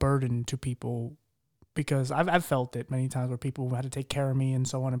a burden to people? Because I've felt it many times where people had to take care of me and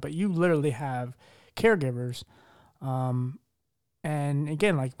so on, but you literally have caregivers. And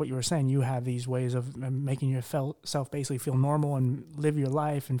again, like what you were saying, you have these ways of making yourself basically feel normal and live your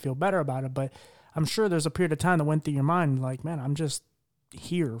life and feel better about it. But I'm sure there's a period of time that went through your mind like, man, I'm just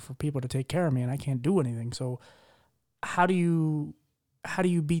here for people to take care of me and I can't do anything. So how do you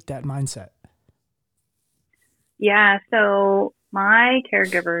beat that mindset? Yeah, so my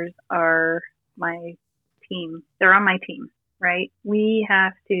caregivers are my team. They're on my team, right? We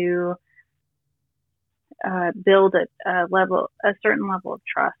have to build a certain level of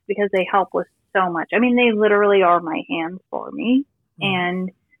trust because they help with so much. I mean, they literally are my hands for me,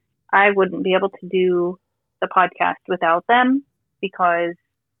 and I wouldn't be able to do the podcast without them because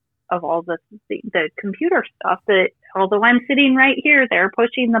of all the computer stuff. That although I'm sitting right here, they're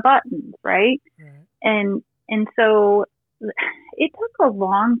pushing the buttons, right? And so it took a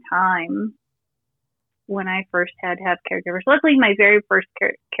long time when I first had to have caregivers. Luckily, my very first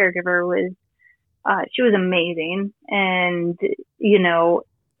caregiver was she was amazing, and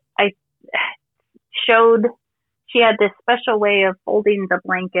I showed she had this special way of folding the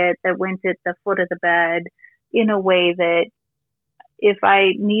blanket that went at the foot of the bed in a way that if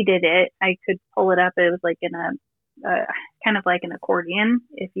I needed it, I could pull it up. It was like in a kind of like an accordion,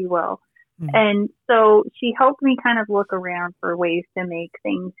 if you will. Mm-hmm. And so she helped me kind of look around for ways to make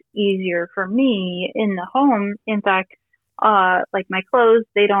things easier for me in the home. In fact, like my clothes,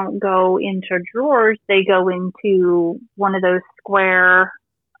 they don't go into drawers. They go into one of those square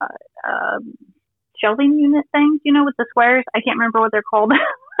shelving unit things, with the squares. I can't remember what they're called.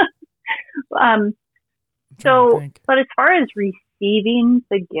 But as far as receiving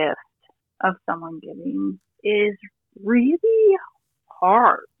the gift of someone giving is really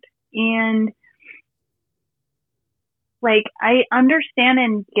hard. And like, I understand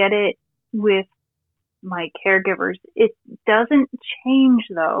and get it with my caregivers. It doesn't change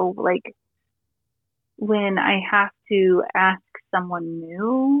though. Like when I have to ask someone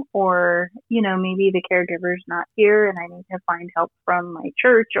new or, maybe the caregiver's not here and I need to find help from my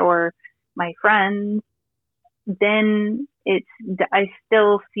church or my friends, then I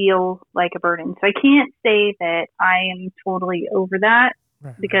still feel like a burden. So I can't say that I am totally over that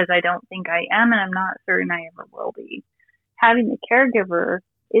because I don't think I am, and I'm not certain I ever will be. Having the caregiver,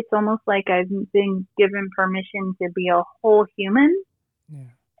 it's almost like I've been given permission to be a whole human. Yeah.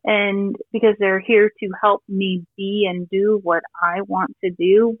 And because they're here to help me be and do what I want to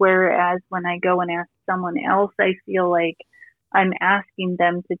do. Whereas when I go and ask someone else, I feel like I'm asking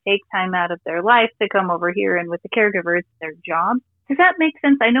them to take time out of their life to come over here. And with the caregiver, it's their job. Does that make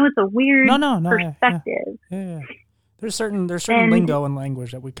sense? I know it's a weird perspective. Yeah. There's certain lingo and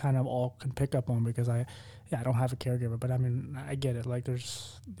language that we kind of all can pick up on because I don't have a caregiver, but I mean, I get it. Like like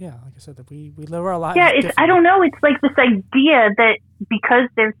I said, that we live our lives. Yeah, I don't know. It's like this idea that because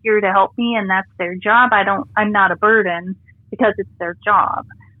they're here to help me and that's their job, I'm not a burden because it's their job.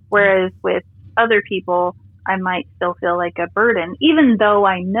 Whereas with other people, I might still feel like a burden, even though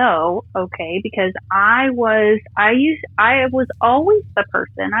I know, because I was always the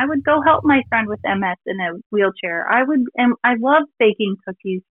person. I would go help my friend with MS in a wheelchair. And I loved baking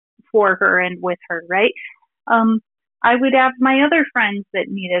cookies for her and with her, right? I would have my other friends that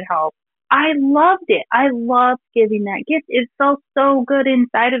needed help. I loved it. I loved giving that gift. It felt so good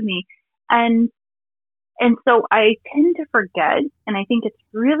inside of me. And so I tend to forget, and I think it's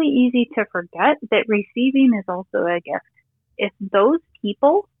really easy to forget that receiving is also a gift. If those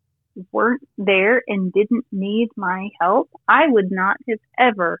people weren't there and didn't need my help, I would not have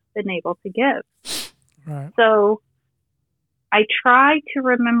ever been able to give. Right. So I try to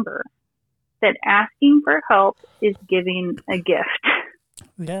remember that asking for help is giving a gift.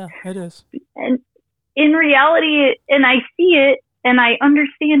 Yeah, it is. And in reality, and I see it, and I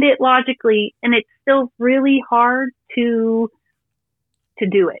understand it logically, and it's still really hard to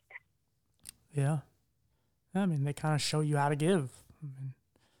do it. Yeah. I mean, they kind of show you how to give. I mean,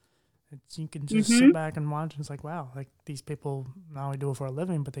 you can just sit back and watch, and it's like, wow, like these people not only do it for a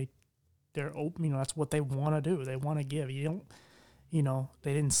living, but they're open, that's what they want to do. They want to give. You don't,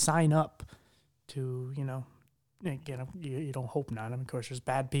 they didn't sign up to, again, you don't hope not. I mean, of course, there's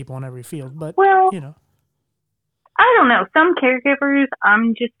bad people in every field, but, I don't know. Some caregivers,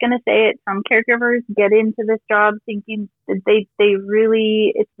 I'm just going to say it, some caregivers get into this job thinking that they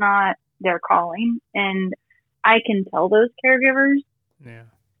really, it's not their calling. And I can tell those caregivers. Yeah.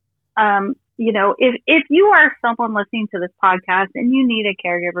 If you are someone listening to this podcast and you need a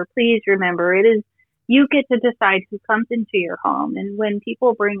caregiver, please remember you get to decide who comes into your home. And when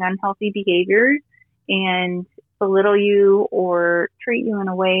people bring unhealthy behaviors and belittle you or treat you in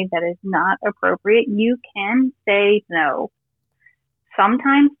a way that is not appropriate, you can say no.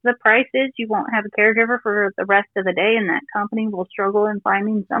 sometimes the price is you won't have a caregiver for the rest of the day, and that company will struggle in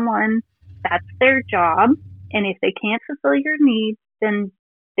finding someone. That's their job. And if they can't fulfill your needs, then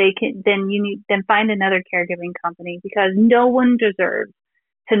then find another caregiving company, because no one deserves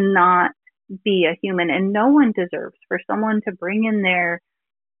to not be a human, and no one deserves for someone to bring in their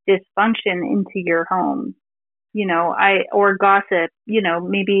dysfunction into your home. Or gossip,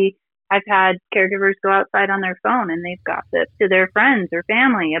 maybe I've had caregivers go outside on their phone and they've gossiped to their friends or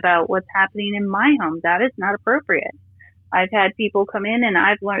family about what's happening in my home. That is not appropriate. I've had people come in and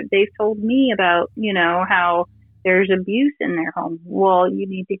they've told me about, how there's abuse in their home. Well, you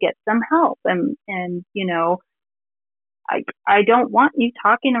need to get some help. And I don't want you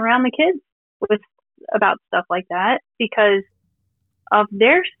talking around the kids about stuff like that because of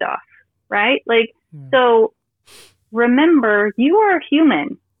their stuff, right? So remember, you are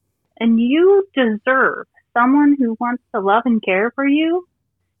human and you deserve someone who wants to love and care for you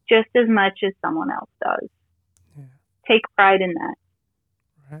just as much as someone else does. Yeah. Take pride in that.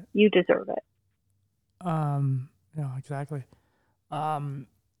 Right. You deserve it. No, exactly.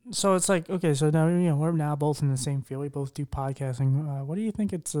 So it's like, okay, so now, we're now both in the same field. We both do podcasting. What do you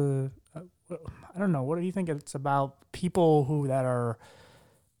think it's, I don't know, what do you think it's about people that are,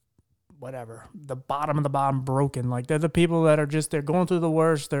 whatever, the bottom of the bottom broken? Like, they're the people that are they're going through the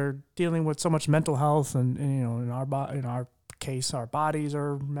worst. They're dealing with so much mental health, and in our case, our bodies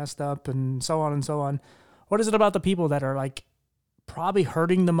are messed up, and so on and so on. What is it about the people that are like probably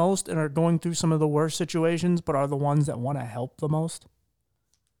hurting the most and are going through some of the worst situations, but are the ones that want to help the most?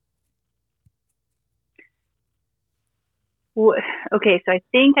 Okay, so I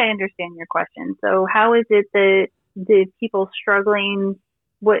think I understand your question. So how is it that the people struggling,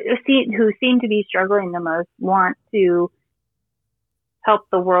 who seem to be struggling the most, want to help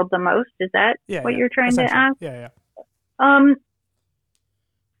the world the most? Is that what you're trying to ask? Yeah.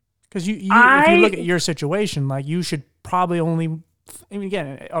 Because if you look at your situation, like, you should probably only, I mean,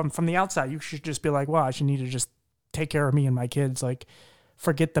 again, from the outside, you should just be like, well, I should need to just take care of me and my kids. Like,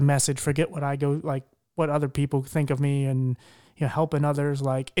 forget the message, forget what I go, like, what other people think of me, and helping others.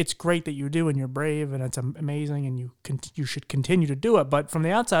 Like, it's great that you do, and you're brave, and it's amazing, and you should continue to do it. But from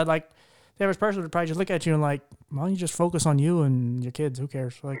the outside, like, the average person would probably just look at you and like, why don't you just focus on you and your kids? Who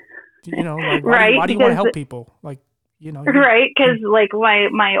cares? Like, like, why do you want to help people? Like, right? Because like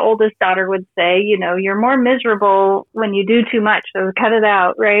my oldest daughter would say, you're more miserable when you do too much, so cut it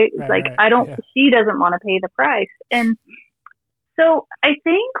out, right? It's she doesn't want to pay the price. And so I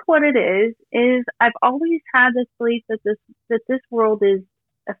think what it is I've always had this belief that this world is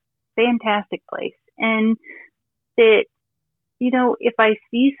a fantastic place, and that, if I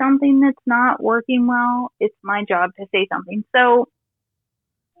see something that's not working well, it's my job to say something. So,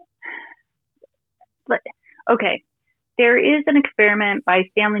 okay, there is an experiment by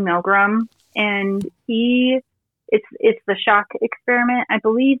Stanley Milgram, and it's the shock experiment. I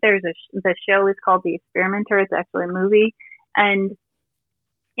believe the show is called The Experimenter. It's actually a movie. And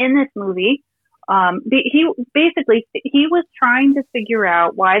in this movie, he was trying to figure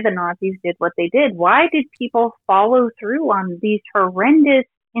out why the Nazis did what they did. Why did people follow through on these horrendous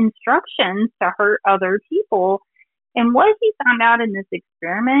instructions to hurt other people? And what he found out in this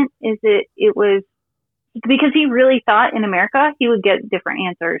experiment is it was because he really thought in America he would get different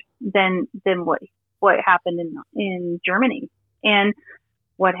answers than what happened in Germany. And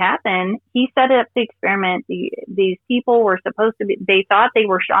what happened, he set up the experiment. These people were supposed to be, they thought they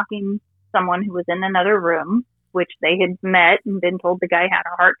were shocking someone who was in another room, which they had met and been told the guy had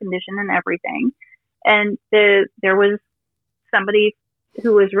a heart condition and everything. And there was somebody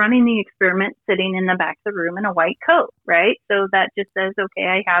who was running the experiment sitting in the back of the room in a white coat, right? So that just says, okay,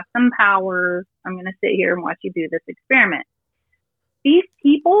 I have some power. I'm going to sit here and watch you do this experiment. These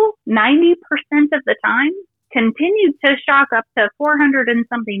people, 90% of the time, continued to shock up to 400 and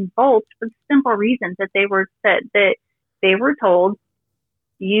something volts for the simple reasons that they were told,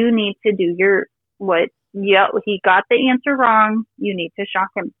 you need to do he got the answer wrong, you need to shock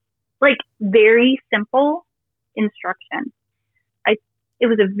him. Like, very simple instruction. It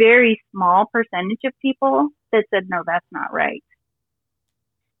was a very small percentage of people that said, no, that's not right.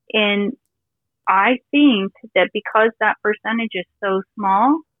 And I think that because that percentage is so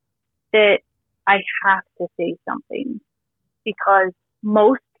small, that I have to say something, because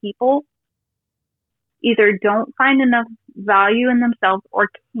most people either don't find enough value in themselves or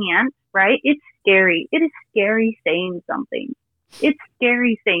can't, right? It's scary. It is scary saying something. It's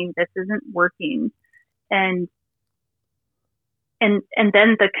scary saying this isn't working. And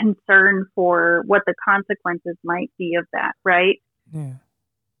then the concern for what the consequences might be of that, right? Yeah.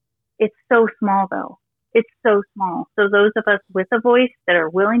 It's so small, though. It's so small. So those of us with a voice that are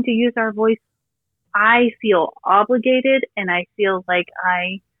willing to use our voice, I feel obligated and I feel like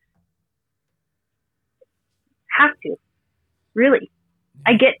I have to. Really.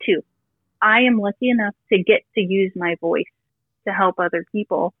 I get to. I am lucky enough to get to use my voice to help other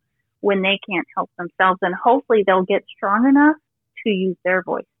people when they can't help themselves. And hopefully they'll get strong enough to use their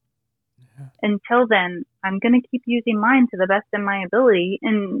voice. Yeah. Until then, I'm going to keep using mine to the best of my ability.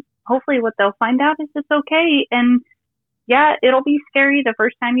 And hopefully what they'll find out is it's okay. And yeah, it'll be scary the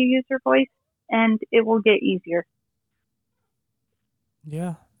first time you use your voice, and it will get easier.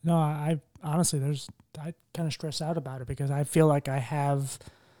 Yeah. No, I honestly, I kind of stress out about it because I feel like I have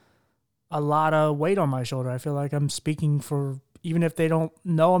a lot of weight on my shoulder. I feel like I'm speaking for, even if they don't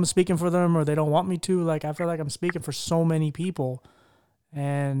know I'm speaking for them or they don't want me to, like, I feel like I'm speaking for so many people.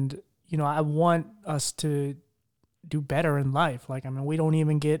 And, you know, I want us to do better in life. Like, I mean, we don't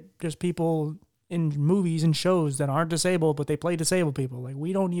even get just people in movies and shows that aren't disabled, but they play disabled people. Like,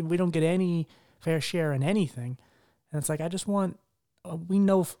 we don't get any fair share in anything. And it's like, I just want, we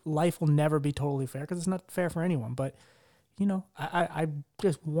know life will never be totally fair because it's not fair for anyone, but you know, I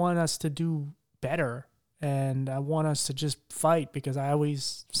just want us to do better, and I want us to just fight, because I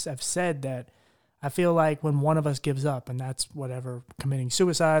always have said that I feel like when one of us gives up, and that's whatever, committing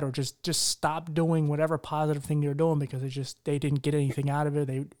suicide or just stop doing whatever positive thing they're doing because they didn't get anything out of it,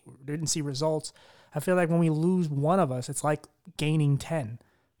 they didn't see results. I feel like when we lose one of us, it's like gaining 10,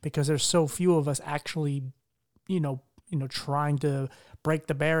 because there's so few of us actually, you know, trying to break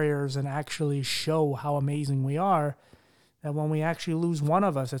the barriers and actually show how amazing we are. That when we actually lose one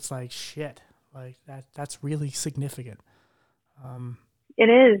of us, it's like, shit, like that's really significant. It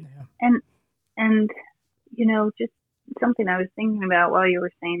is. Yeah. And, you know, just something I was thinking about while you were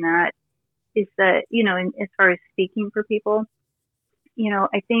saying that is that, you know, as far as speaking for people, you know,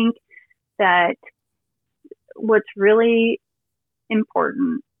 I think that what's really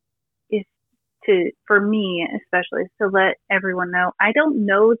important is for me especially, is to let everyone know, I don't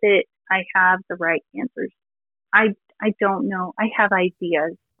know that I have the right answers. I don't know. I have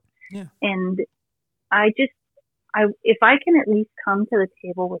ideas. Yeah. And if I can at least come to the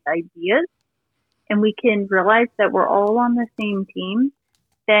table with ideas and we can realize that we're all on the same team,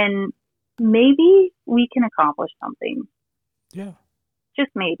 then maybe we can accomplish something. Yeah.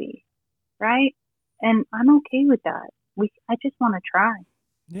 Just maybe. Right? And I'm okay with that. I just want to try.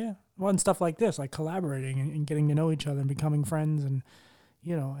 Yeah. Well, and stuff like this, like collaborating and getting to know each other and becoming friends, and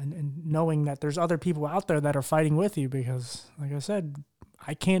you know, and knowing that there's other people out there that are fighting with you, because like I said,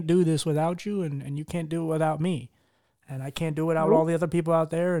 I can't do this without you, and you can't do it without me, and I can't do it without all the other people out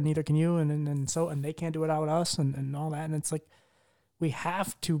there, and neither can you, and they can't do it without us, and all that. And it's like, we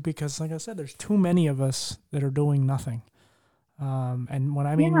have to, because like I said, there's too many of us that are doing nothing. And when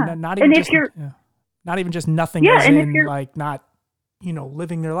I mean, not even just nothing, as in like not, you know,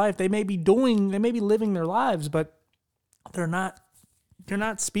 living their life. They may be living their lives, but they're not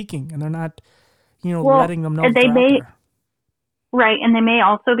speaking, and they're not, you know, letting them know that they're out there. Right, and they may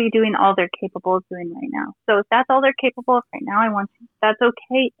also be doing all they're capable of doing right now. So if that's all they're capable of right now, that's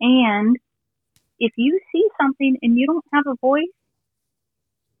okay. And if you see something and you don't have a voice,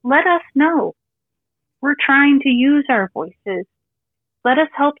 let us know. We're trying to use our voices. Let us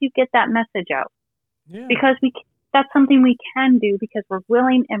help you get that message out. Yeah. Because that's something we can do, because we're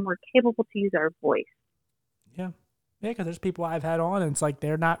willing and we're capable to use our voice. Yeah. Yeah, because there's people I've had on, and it's like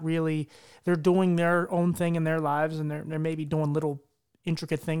they're doing their own thing in their lives, and they're maybe doing little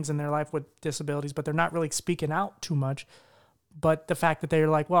intricate things in their life with disabilities, but they're not really speaking out too much. But the fact that they're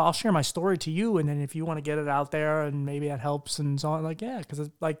like, well, I'll share my story to you, and then if you want to get it out there and maybe that helps and so on, like, yeah, because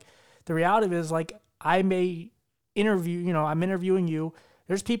it's like the reality is, like, I may interview, you know, I'm interviewing you.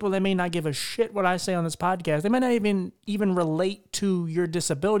 There's people that may not give a shit what I say on this podcast. They might not even relate to your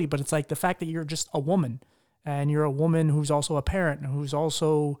disability, but it's like the fact that you're just a woman. And you're a woman who's also a parent and who's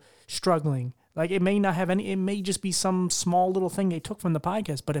also struggling. Like, it may not have it may just be some small little thing they took from the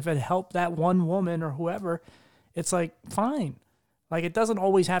podcast, but if it helped that one woman or whoever, it's like, fine. Like, it doesn't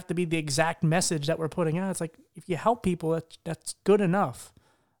always have to be the exact message that we're putting out. It's like, if you help people, that's good enough.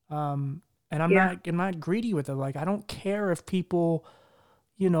 And I'm not greedy with it. Like, I don't care if people,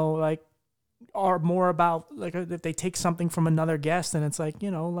 you know, like, are more about, like, if they take something from another guest and it's like, you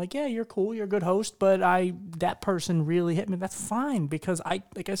know, like, yeah, you're cool, you're a good host, but that person really hit me. That's fine, because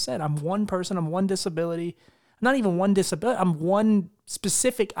like I said, I'm one person, I'm one disability, not even one disability, I'm one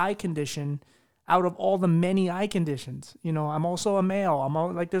specific eye condition out of all the many eye conditions. You know, I'm also a male.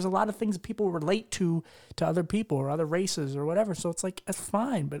 Like, there's a lot of things that people relate to other people or other races or whatever. So it's like, that's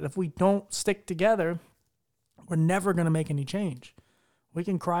fine. But if we don't stick together, we're never going to make any change. We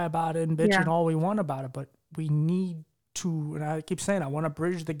can cry about it and bitch and all we want about it, but we need to, and I keep saying, I want to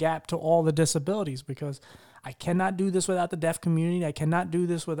bridge the gap to all the disabilities, because I cannot do this without the deaf community. I cannot do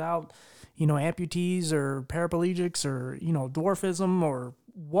this without, amputees or paraplegics or, dwarfism or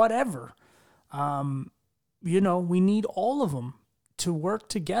whatever. We need all of them to work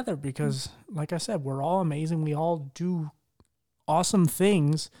together, because like I said, we're all amazing. We all do awesome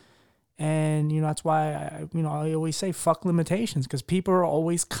things. And, that's why, I always say fuck limitations, because people are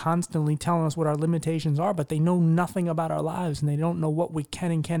always constantly telling us what our limitations are, but they know nothing about our lives, and they don't know what we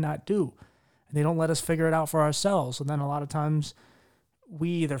can and cannot do. And they don't let us figure it out for ourselves. So then a lot of times we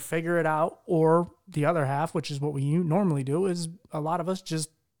either figure it out, or the other half, which is what we normally do, is a lot of us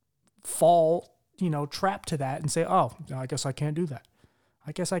just fall, trapped to that and say, oh, I guess I can't do that.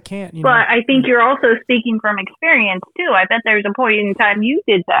 I guess I can't. Well, I think you're also speaking from experience too. I bet there's a point in time you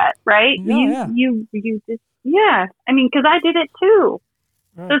did that, right? You just, I mean, because I did it too.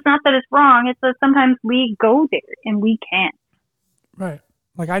 Right. So it's not that it's wrong. It's that sometimes we go there and we can't. Right.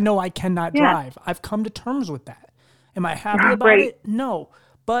 Like, I know I cannot drive. I've come to terms with that. Am I happy about it? No.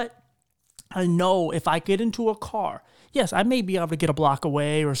 But I know if I get into a car, yes, I may be able to get a block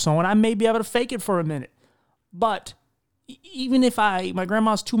away or so on. I may be able to fake it for a minute. But even if my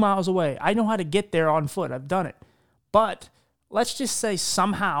grandma's 2 miles away, I know how to get there on foot. I've done it. But let's just say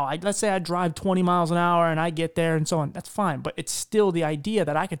somehow, let's say I drive 20 miles an hour and I get there and so on. That's fine. But it's still the idea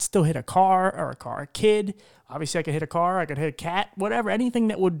that I could still hit a kid. Obviously, I could hit a car. I could hit a cat, whatever. Anything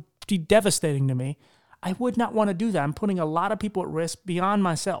that would be devastating to me. I would not want to do that. I'm putting a lot of people at risk beyond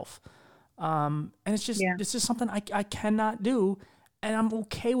myself. And it's just something I cannot do. And I'm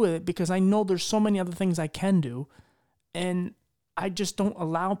okay with it, because I know there's so many other things I can do. And I just don't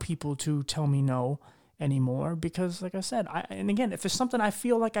allow people to tell me no anymore, because, like I said, and again, if there's something I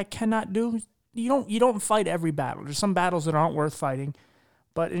feel like I cannot do, you don't fight every battle. There's some battles that aren't worth fighting,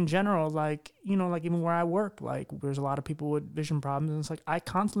 but in general, like even where I work, like there's a lot of people with vision problems, and it's like I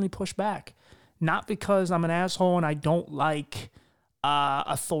constantly push back, not because I'm an asshole and I don't like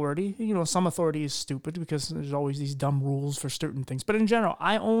authority. Some authority is stupid because there's always these dumb rules for certain things, but in general,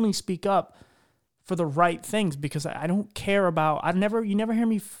 I only speak up for the right things, because I don't care about, you never hear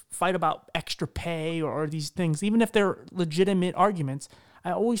me fight about extra pay or these things, even if they're legitimate arguments.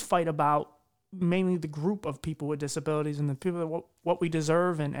 I always fight about mainly the group of people with disabilities and the people that what we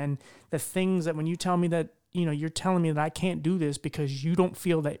deserve, and the things that when you tell me that, you're telling me that I can't do this because you don't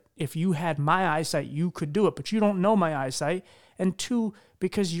feel that if you had my eyesight, you could do it, but you don't know my eyesight. And two,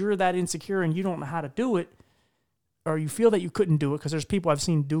 because you're that insecure and you don't know how to do it, or you feel that you couldn't do it, because there's people I've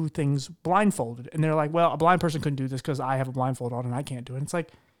seen do things blindfolded, and they're like, well, a blind person couldn't do this because I have a blindfold on and I can't do it. And it's like,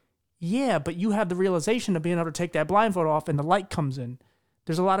 yeah, but you have the realization of being able to take that blindfold off and the light comes in.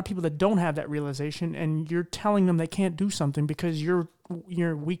 There's a lot of people that don't have that realization, and you're telling them they can't do something because you're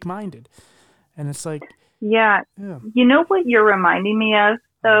weak-minded. And it's like... Yeah. You know what you're reminding me of,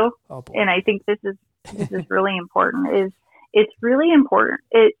 though? Oh, and I think this is really important, is it's really important.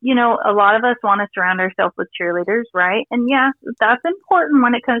 A lot of us want to surround ourselves with cheerleaders, right? And yeah, that's important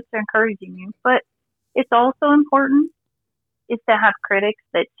when it comes to encouraging you. But it's also important is to have critics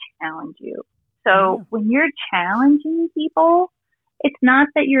that challenge you. So when you're challenging people, it's not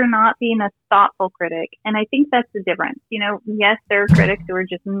that you're not being a thoughtful critic. And I think that's the difference. Yes, there are critics who are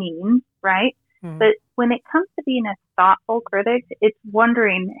just mean, right? Mm-hmm. But when it comes to being a thoughtful critic, it's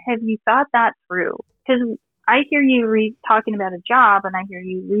wondering, have you thought that through? Because I hear you talking about a job, and I hear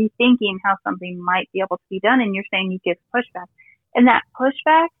you rethinking how something might be able to be done, and you're saying you give pushback. And that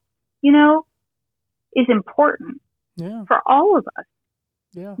pushback, is important for all of us.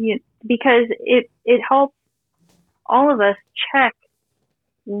 Yeah. Because it helps all of us check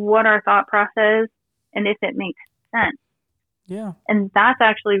what our thought process and if it makes sense. Yeah. And that's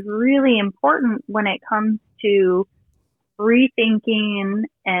actually really important when it comes to rethinking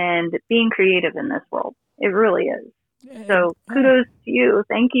and being creative in this world. It really is. So kudos to you.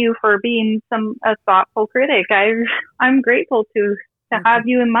 Thank you for being a thoughtful critic. I'm grateful to have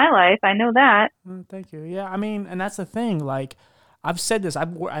you in my life. I know that. Thank you. Yeah, I mean, and that's the thing. Like, I've said this.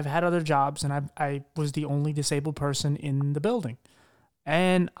 I've had other jobs, and I was the only disabled person in the building,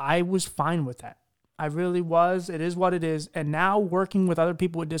 and I was fine with that. I really was. It is what it is. And now working with other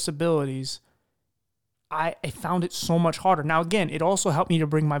people with disabilities, I found it so much harder. Now, again, it also helped me to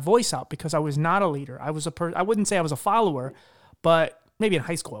bring my voice out because I was not a leader. I wouldn't say I was a follower, but maybe in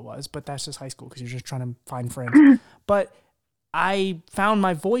high school I was, but that's just high school because you're just trying to find friends. But I found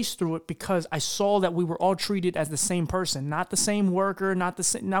my voice through it because I saw that we were all treated as the same person, not the same worker,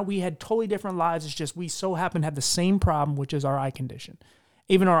 now we had totally different lives. It's just we so happen to have the same problem, which is our eye condition.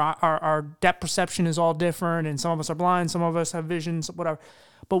 Even our depth perception is all different, and some of us are blind, some of us have visions, whatever.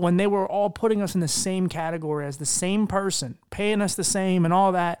 But when they were all putting us in the same category as the same person, paying us the same and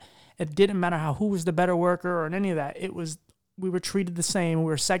all that, it didn't matter who was the better worker or any of that. We were treated the same. We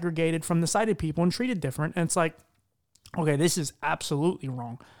were segregated from the sighted people and treated different. And it's like, okay, this is absolutely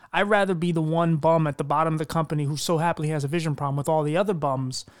wrong. I'd rather be the one bum at the bottom of the company who so happily has a vision problem with all the other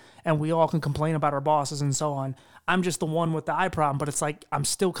bums, and we all can complain about our bosses and so on. I'm just the one with the eye problem, but it's like I'm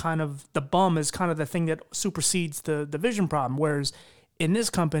still kind of, the bum is kind of the thing that supersedes the vision problem. Whereas in this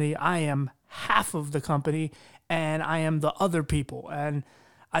company, I am half of the company and I am the other people. And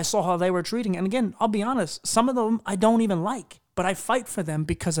I saw how they were treating. And again, I'll be honest, some of them I don't even like, but I fight for them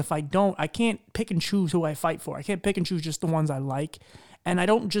because if I don't, I can't pick and choose who I fight for. I can't pick and choose just the ones I like. And I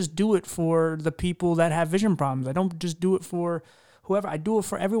don't just do it for the people that have vision problems. I don't just do it for whoever. I do it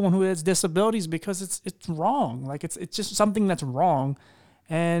for everyone who has disabilities because it's wrong. Like it's just something that's wrong.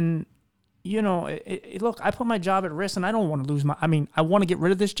 And you know, look, I put my job at risk, and I don't want to lose I want to get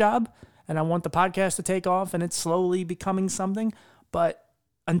rid of this job, and I want the podcast to take off, and it's slowly becoming something. But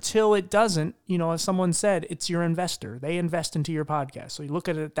until it doesn't, you know, as someone said, it's your investor. They invest into your podcast. So you look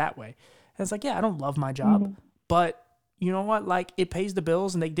at it that way. And it's like, yeah, I don't love my job, but you know what? Like, it pays the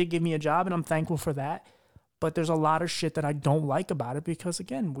bills, and they did give me a job, and I'm thankful for that. But there's a lot of shit that I don't like about it because,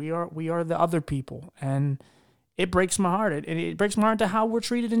 again, we are the other people, and it breaks my heart. It breaks my heart to how we're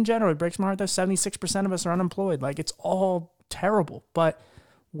treated in general. It breaks my heart that 76% of us are unemployed. Like, it's all terrible. But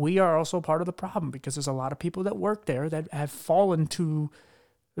we are also part of the problem because there's a lot of people that work there that have fallen to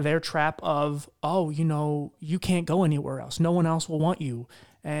their trap of, oh, you know, you can't go anywhere else. No one else will want you.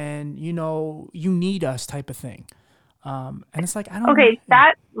 And, you know, you need us type of thing. And it's like, I don't know. Okay,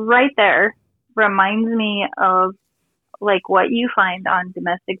 that right there reminds me of like what you find on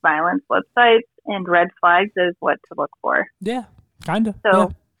domestic violence websites and red flags is what to look for. Yeah, kind of. So yeah.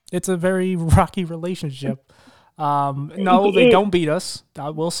 It's a very rocky relationship. No, they don't beat us.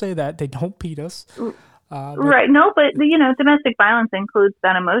 I will say that they don't beat us. Right. No, but you know, domestic violence includes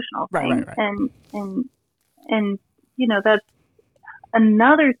that emotional thing. Right. And you know, that's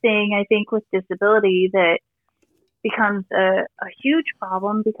another thing I think with disability that becomes a huge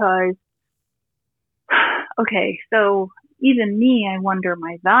problem because, okay, so even me, I wonder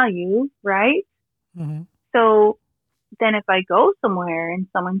my value, right? Mm-hmm. So then if I go somewhere and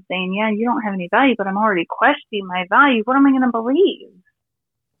someone's saying, yeah, you don't have any value, but I'm already questioning my value, what am I going to believe?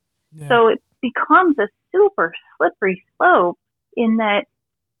 Yeah. So it becomes a super slippery slope in that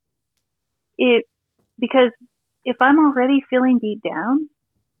because if I'm already feeling deep down,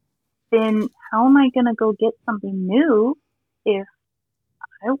 then how am I going to go get something new if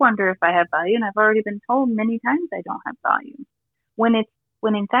I wonder if I have value and I've already been told many times I don't have value when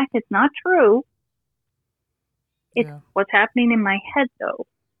in fact it's not true. It's what's happening in my head though,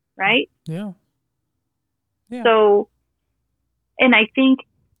 right? Yeah. So, and I think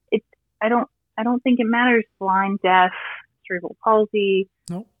I don't think it matters blind, deaf, cerebral palsy,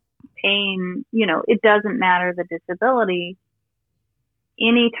 nope. pain, you know, it doesn't matter the disability.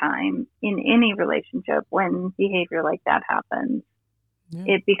 Anytime in any relationship when behavior like that happens,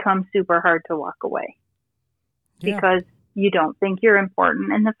 it becomes super hard to walk away because you don't think you're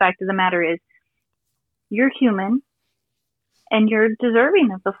important. And the fact of the matter is you're human and you're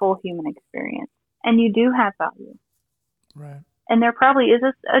deserving of the full human experience and you do have value. Right. And there probably is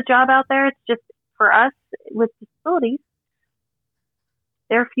a job out there. It's just for us with disabilities,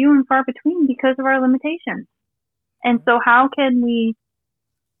 they're few and far between because of our limitations. And so how can we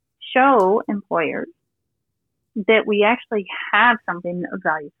show employers that we actually have something of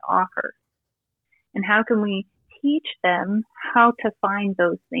value to offer? And how can we teach them how to find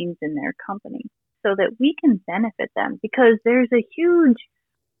those things in their company so that we can benefit them? Because there's a huge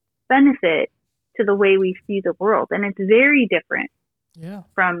benefit to the way we see the world. And it's very different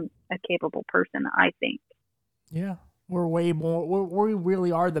from a capable person, I think. Yeah. We're way more, we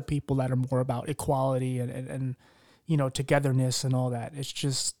really are the people that are more about equality and you know, togetherness and all that. It's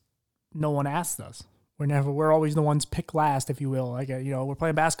just no one asked us. We're always the ones picked last, if you will. Like, you know, we're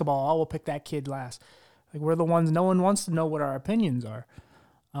playing basketball. Oh, we'll pick that kid last. Like, we're the ones, no one wants to know what our opinions are.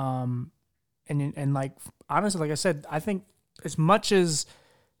 And like, honestly, like I said, I think as much as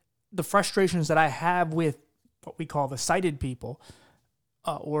the frustrations that I have with what we call the sighted people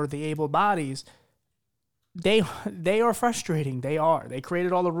or the able bodies, they are frustrating. They are. They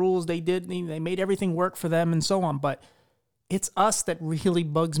created all the rules. They made everything work for them and so on. But it's us that really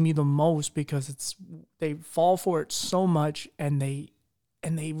bugs me the most because they fall for it so much and they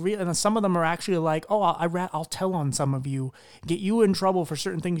and and some of them are actually like, oh, I'll tell on some of you, get you in trouble for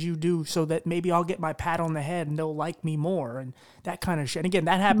certain things you do, so that maybe I'll get my pat on the head and they'll like me more, and that kind of shit. And again,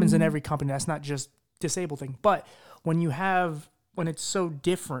 that happens in every company. That's not just disabled thing. But when it's so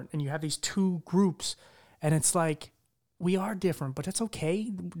different, and you have these two groups, and it's like, we are different, but it's okay.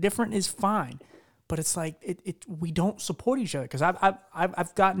 Different is fine. But it's like we don't support each other, because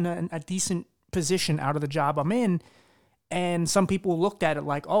I've gotten a decent position out of the job I'm in. And some people looked at it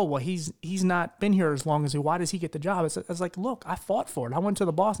like, oh, well, he's not been here as long as why does he get the job? It's like, look, I fought for it. I went to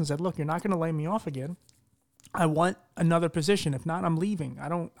the boss and said, look, you're not going to lay me off again. I want another position. If not, I'm leaving.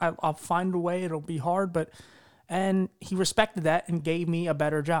 I'll find a way. It'll be hard, and he respected that and gave me a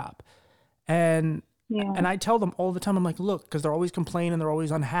better job. And I tell them all the time, I'm like, look, because they're always complaining, they're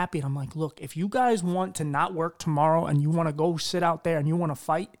always unhappy. And I'm like, look, if you guys want to not work tomorrow and you want to go sit out there and you want to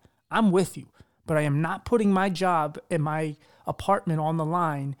fight, I'm with you. But I am not putting my job in my apartment on the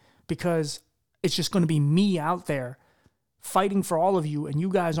line, because it's just going to be me out there fighting for all of you, and you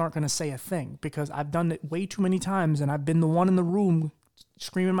guys aren't going to say a thing, because I've done it way too many times, and I've been the one in the room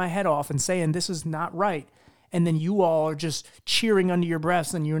screaming my head off and saying this is not right. And then you all are just cheering under your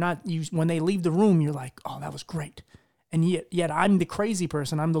breaths, and when they leave the room, you're like, oh, that was great. And yet I'm the crazy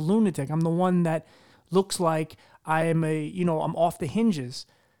person. I'm the lunatic. I'm the one that looks like I'm I'm off the hinges.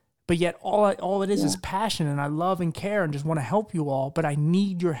 But yet all it is passion, and I love and care and just want to help you all, but I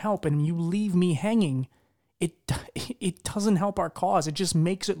need your help, and you leave me hanging. It doesn't help our cause. It just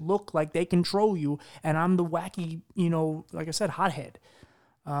makes it look like they control you, and I'm the wacky, like I said, hothead.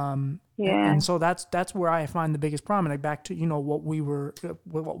 And so that's where I find the biggest problem. And back to what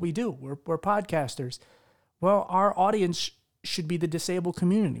we do. We're podcasters. Well, our audience should be the disabled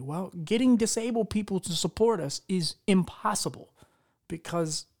community. Well, getting disabled people to support us is impossible,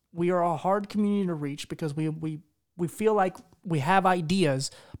 because we are a hard community to reach, because we feel like we have ideas,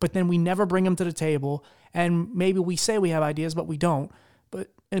 but then we never bring them to the table. And maybe we say we have ideas, but we don't.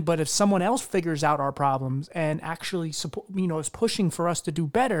 But if someone else figures out our problems and actually support, is pushing for us to do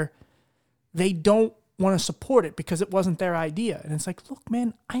better, they don't want to support it because it wasn't their idea. And it's like, look,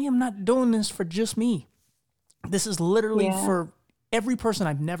 man, I am not doing this for just me. This is literally for every person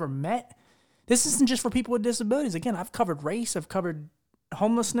I've never met. This isn't just for people with disabilities. Again, I've covered race, I've covered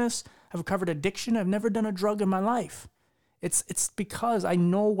homelessness, I've covered addiction. I've never done a drug in my life. It's because I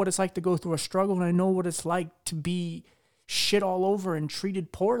know what it's like to go through a struggle, and I know what it's like to be shit all over and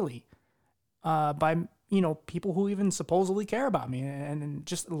treated poorly by people who even supposedly care about me, and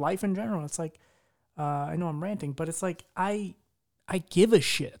just life in general. It's like I know I'm ranting, but it's like I give a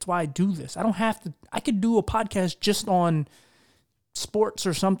shit. That's why I do this. I don't have to. I could do a podcast just on sports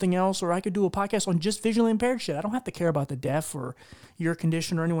or something else, or I could do a podcast on just visually impaired shit. I don't have to care about the deaf or your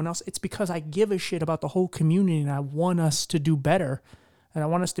condition or anyone else. It's because I give a shit about the whole community, and I want us to do better, and I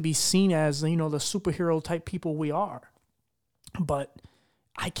want us to be seen as the superhero type people we are. But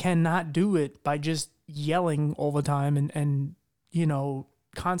I cannot do it by just yelling all the time and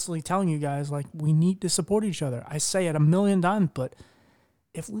constantly telling you guys, like, we need to support each other. I say it 1,000,000 times, but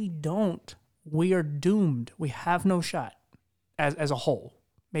if we don't, we are doomed. We have no shot as a whole.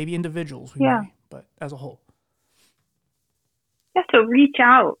 Maybe individuals, may, but as a whole. You have to reach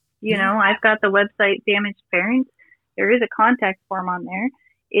out. I've got the website Damaged Parents. There is a contact form on there.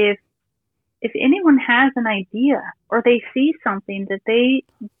 If anyone has an idea, or they see something that they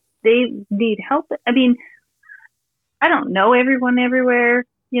need help with, I mean, I don't know everyone everywhere.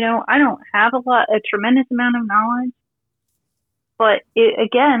 I don't have a tremendous amount of knowledge. But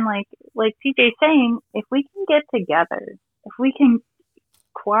again, like TJ's saying, if we can get together, if we can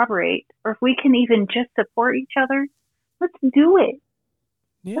cooperate, or if we can even just support each other, let's do it.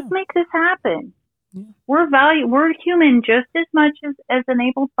 Yeah. Let's make this happen. Yeah. We're human just as much as an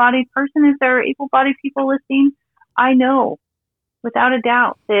able-bodied person. If there are able-bodied people listening, I know without a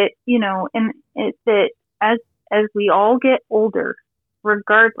doubt that, that as we all get older,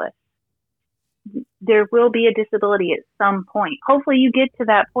 regardless, there will be a disability at some point. Hopefully you get to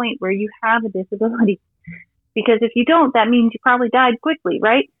that point where you have a disability, because if you don't, that means you probably died quickly,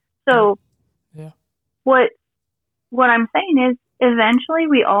 right? So what I'm saying is, eventually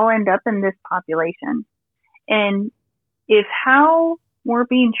we all end up in this population. And if how we're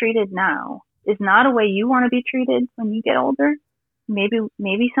being treated now is not a way you want to be treated when you get older,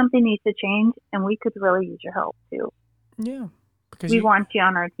 maybe something needs to change, and we could really use your help too. Yeah. Because we want you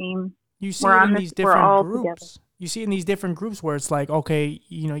on our team. You see it in these different groups. You see it in these different groups where it's like, okay,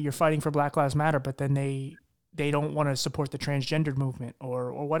 you're fighting for Black Lives Matter, but then they don't want to support the transgender movement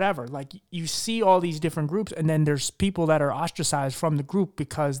or whatever. Like, you see all these different groups, and then there's people that are ostracized from the group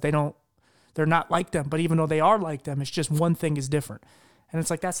because they're not like them. But even though they are like them, it's just one thing is different. And it's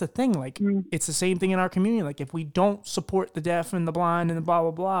like, that's the thing. Like, it's the same thing in our community. Like, if we don't support the deaf and the blind and the blah,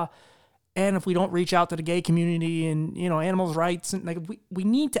 blah, blah, and if we don't reach out to the gay community and, you know, animals' rights, and like, we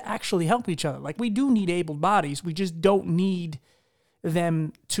need to actually help each other. Like, we do need able bodies. We just don't need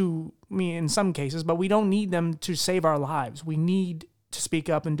them to, I mean, in some cases, but we don't need them to save our lives. We need to speak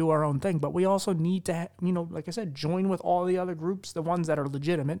up and do our own thing. But we also need to, you know, like I said, join with all the other groups, the ones that are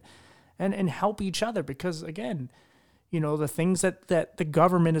legitimate, and help each other. Because, again, you know, the things that the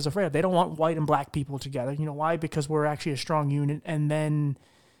government is afraid of. They don't want white and black people together. You know why? Because we're actually a strong unit, and then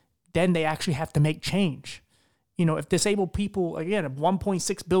they actually have to make change. You know, if disabled people, again, if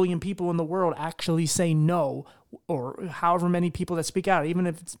 1.6 billion people in the world actually say no, or however many people that speak out, even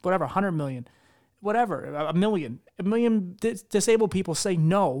if it's whatever, 100 million, whatever, a million disabled people say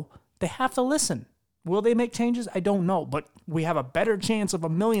no, they have to listen. Will they make changes? I don't know, but we have a better chance of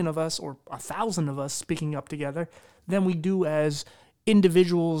 1 million of us or 1,000 of us speaking up together than we do as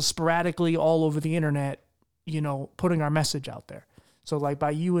individuals sporadically all over the internet, you know, putting our message out there. So like by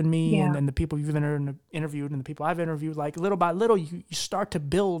you and me and the people you've interviewed and the people I've interviewed, like little by little, you start to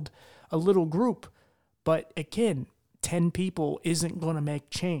build a little group. But again, 10 people isn't going to make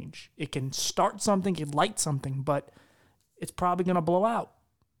change. It can start something, it can light something, but it's probably going to blow out.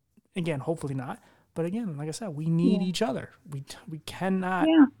 Again, hopefully not. But again, like I said, we need each other. We cannot,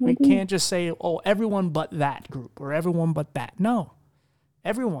 we can't just say, oh, everyone but that group or everyone but that. No,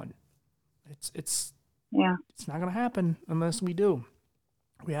 everyone. It's not going to happen unless we do.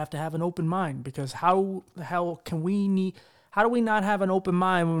 We have to have an open mind, because how the hell how do we not have an open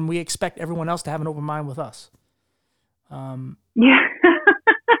mind when we expect everyone else to have an open mind with us? You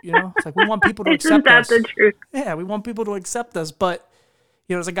know, it's like we want people to accept us. Isn't that the truth? Yeah, we want people to accept us, but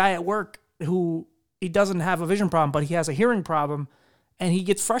you know, there's a guy at work who he doesn't have a vision problem, but he has a hearing problem, and he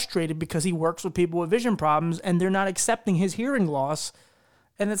gets frustrated because he works with people with vision problems and they're not accepting his hearing loss.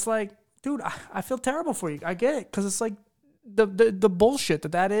 And it's like, dude, I feel terrible for you. I get it, because it's like the bullshit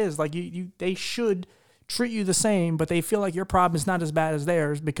that is. Like they should treat you the same, but they feel like your problem is not as bad as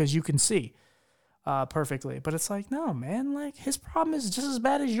theirs because you can see perfectly. But it's like, no, man, like his problem is just as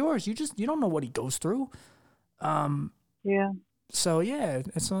bad as yours. You don't know what he goes through. So yeah,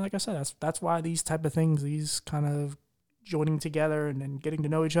 it's like I said, that's why these type of things, these kind of joining together and then getting to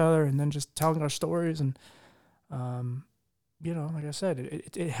know each other and then just telling our stories and you know, like I said,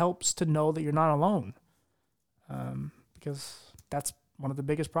 it helps to know that you're not alone, because that's one of the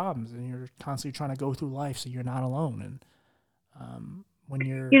biggest problems, and you're constantly trying to go through life so you're not alone. And when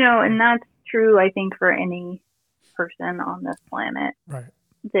you're, you know, and that's true, I think, for any person on this planet, right?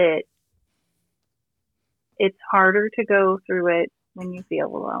 That it's harder to go through it when you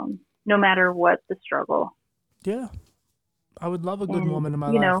feel alone, no matter what the struggle. Yeah, I would love a good woman in my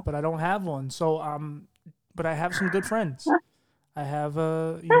life, but I don't have one. So but I have some good friends. I have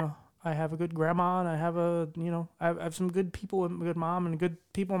I have a good grandma, and I have I have some good people, and a good mom, and good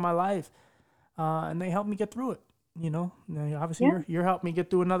people in my life, and they help me get through it. You know, obviously you're helping me get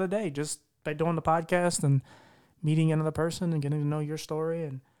through another day just by doing the podcast and meeting another person and getting to know your story.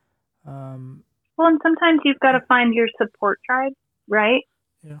 And well, and sometimes you've got to find your support tribe, right?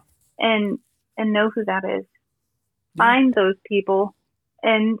 Yeah. And know who that is. Yeah. Find those people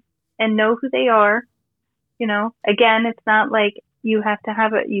and know who they are. You know, again, it's not like you have to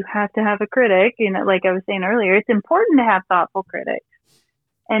have a critic, you know, like I was saying earlier. It's important to have thoughtful critics.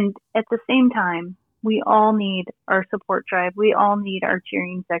 And at the same time, we all need our support tribe. We all need our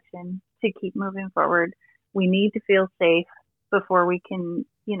cheering section to keep moving forward. We need to feel safe before we can,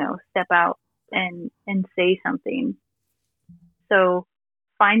 you know, step out and say something. So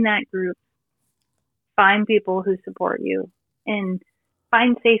find that group, find people who support you, and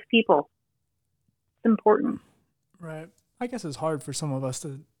find safe people. It's important. Right. I guess it's hard for some of us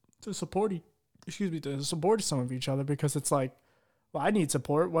to support some of each other, because it's like, well, I need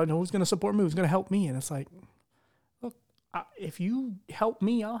support. Well, who's going to support me? Who's going to help me? And it's like, look, if you help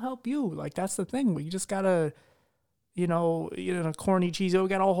me, I'll help you. Like, that's the thing. We just got to, you know, corny, cheesy, we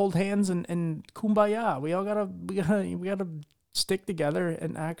got to all hold hands and kumbaya. We all got to stick together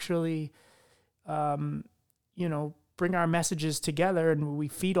and actually, you know, bring our messages together, and we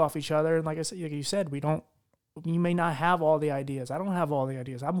feed off each other. And like I said, like you said, you may not have all the ideas. I don't have all the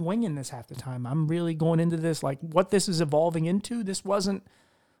ideas. I'm winging this half the time. I'm really going into this, like what this is evolving into. This wasn't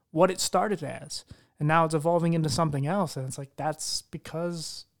what it started as, and now it's evolving into something else. And it's like, that's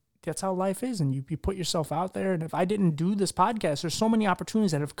because that's how life is. And you put yourself out there. And if I didn't do this podcast, there's so many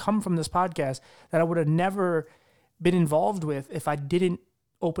opportunities that have come from this podcast that I would have never been involved with if I didn't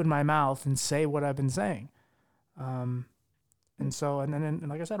open my mouth and say what I've been saying. And so, and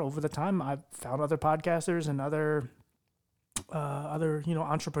like I said, over the time, I've found other podcasters and other other,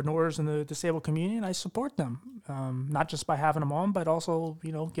 entrepreneurs in the disabled community, and I support them, not just by having them on, but also,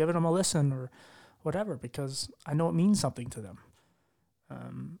 giving them a listen or whatever, because I know it means something to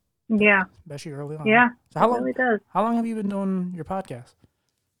them. Yeah. Especially early on. Yeah, So it really does. How long have you been doing your podcast?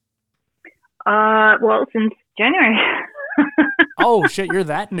 Well, since January. Oh, shit, you're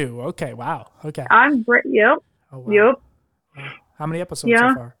that new. Okay, wow. Okay. Yep. Oh, wow. Yep. Wow. How many episodes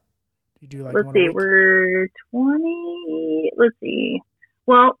so far? You do like let's one see, a week? we're 20. Let's see.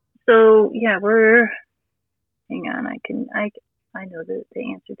 Well, so yeah, hang on, I know the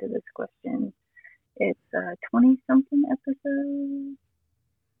answer to this question. It's 20 something episodes.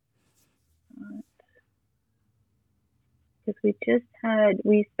 Because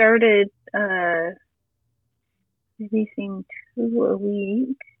we started releasing 2 a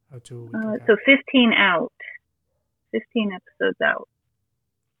week. Oh, 2 a week. Okay. So 15 out. 15 episodes out.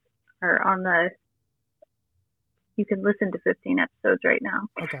 Or you can listen to 15 episodes right now.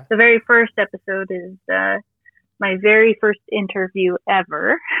 Okay. The very first episode is my very first interview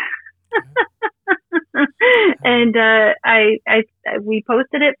ever. Okay. And we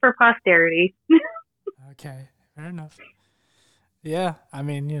posted it for posterity. Okay, fair enough. Yeah, I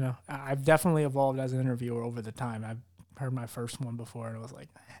mean, I've definitely evolved as an interviewer over the time. I've heard my first one before, and it was like,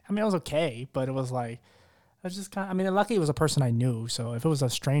 it was okay, but it was like, I was just lucky it was a person I knew. So if it was a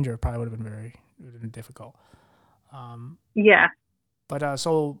stranger, it probably would have been difficult. Yeah. But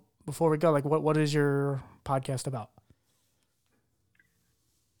so before we go, like, what is your podcast about?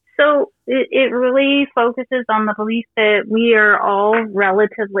 So it really focuses on the belief that we are all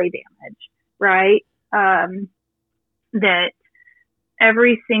relatively damaged, right? That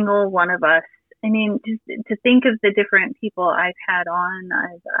every single one of us, I mean, just to think of the different people I've had on,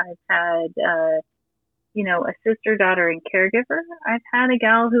 I've had, a sister, daughter, and caregiver. I've had a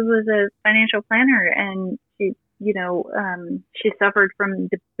gal who was a financial planner, and she suffered from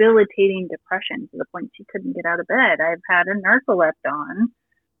debilitating depression to the point she couldn't get out of bed. I've had a narcoleptic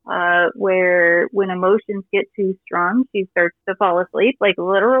on, where when emotions get too strong, she starts to fall asleep, like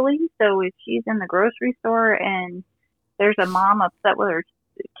literally. So if she's in the grocery store and there's a mom upset with her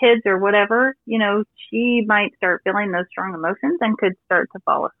kids or whatever, she might start feeling those strong emotions and could start to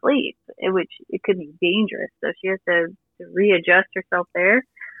fall asleep, which it could be dangerous. So she has to readjust herself there.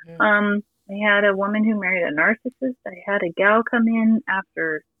 Yeah. I had a woman who married a narcissist. I had a gal come in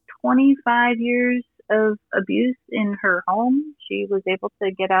after 25 years of abuse in her home. She was able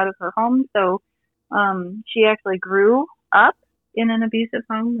to get out of her home. So she actually grew up in an abusive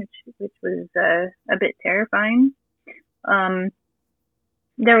home, which was a bit terrifying.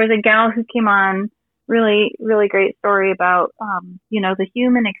 There was a gal who came on, really, really great story about, the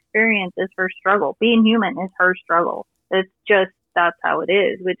human experience is her struggle. Being human is her struggle. That's how it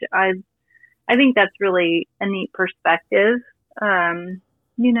is, which I think that's really a neat perspective.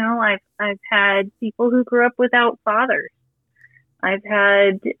 I've had people who grew up without fathers. I've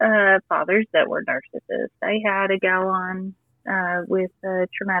had fathers that were narcissists. I had a gal on with a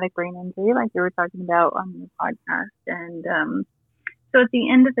traumatic brain injury, like you were talking about on your podcast. And so at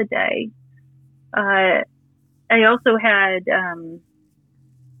the end of the day, I also had,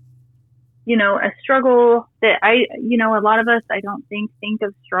 a struggle that a lot of us, I don't think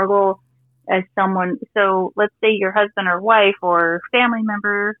of struggle as someone. So let's say your husband or wife or family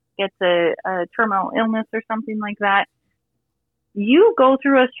member gets a terminal illness or something like that. You go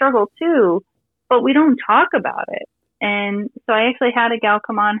through a struggle too, but we don't talk about it. And so I actually had a gal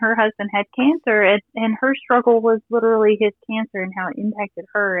come on, her husband had cancer, and her struggle was literally his cancer and how it impacted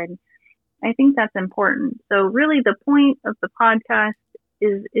her. And I think that's important. So really the point of the podcast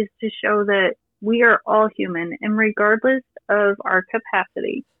is to show that we are all human, and regardless of our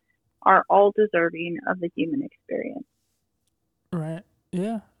capacity, are all deserving of the human experience. Right.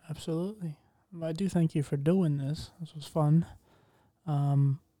 Yeah, absolutely. I do thank you for doing this. This was fun.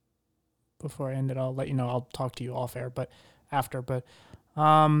 Before I end it, I'll let you know, I'll talk to you off air, but after,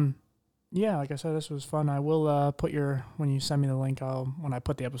 yeah, like I said, this was fun. I will put when you send me the link, when I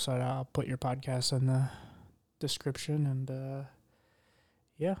put the episode out, I'll put your podcast in the description, and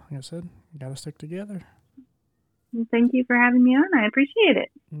yeah, like I said, you gotta stick together. Well, thank you for having me on. I appreciate it.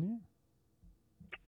 Yeah.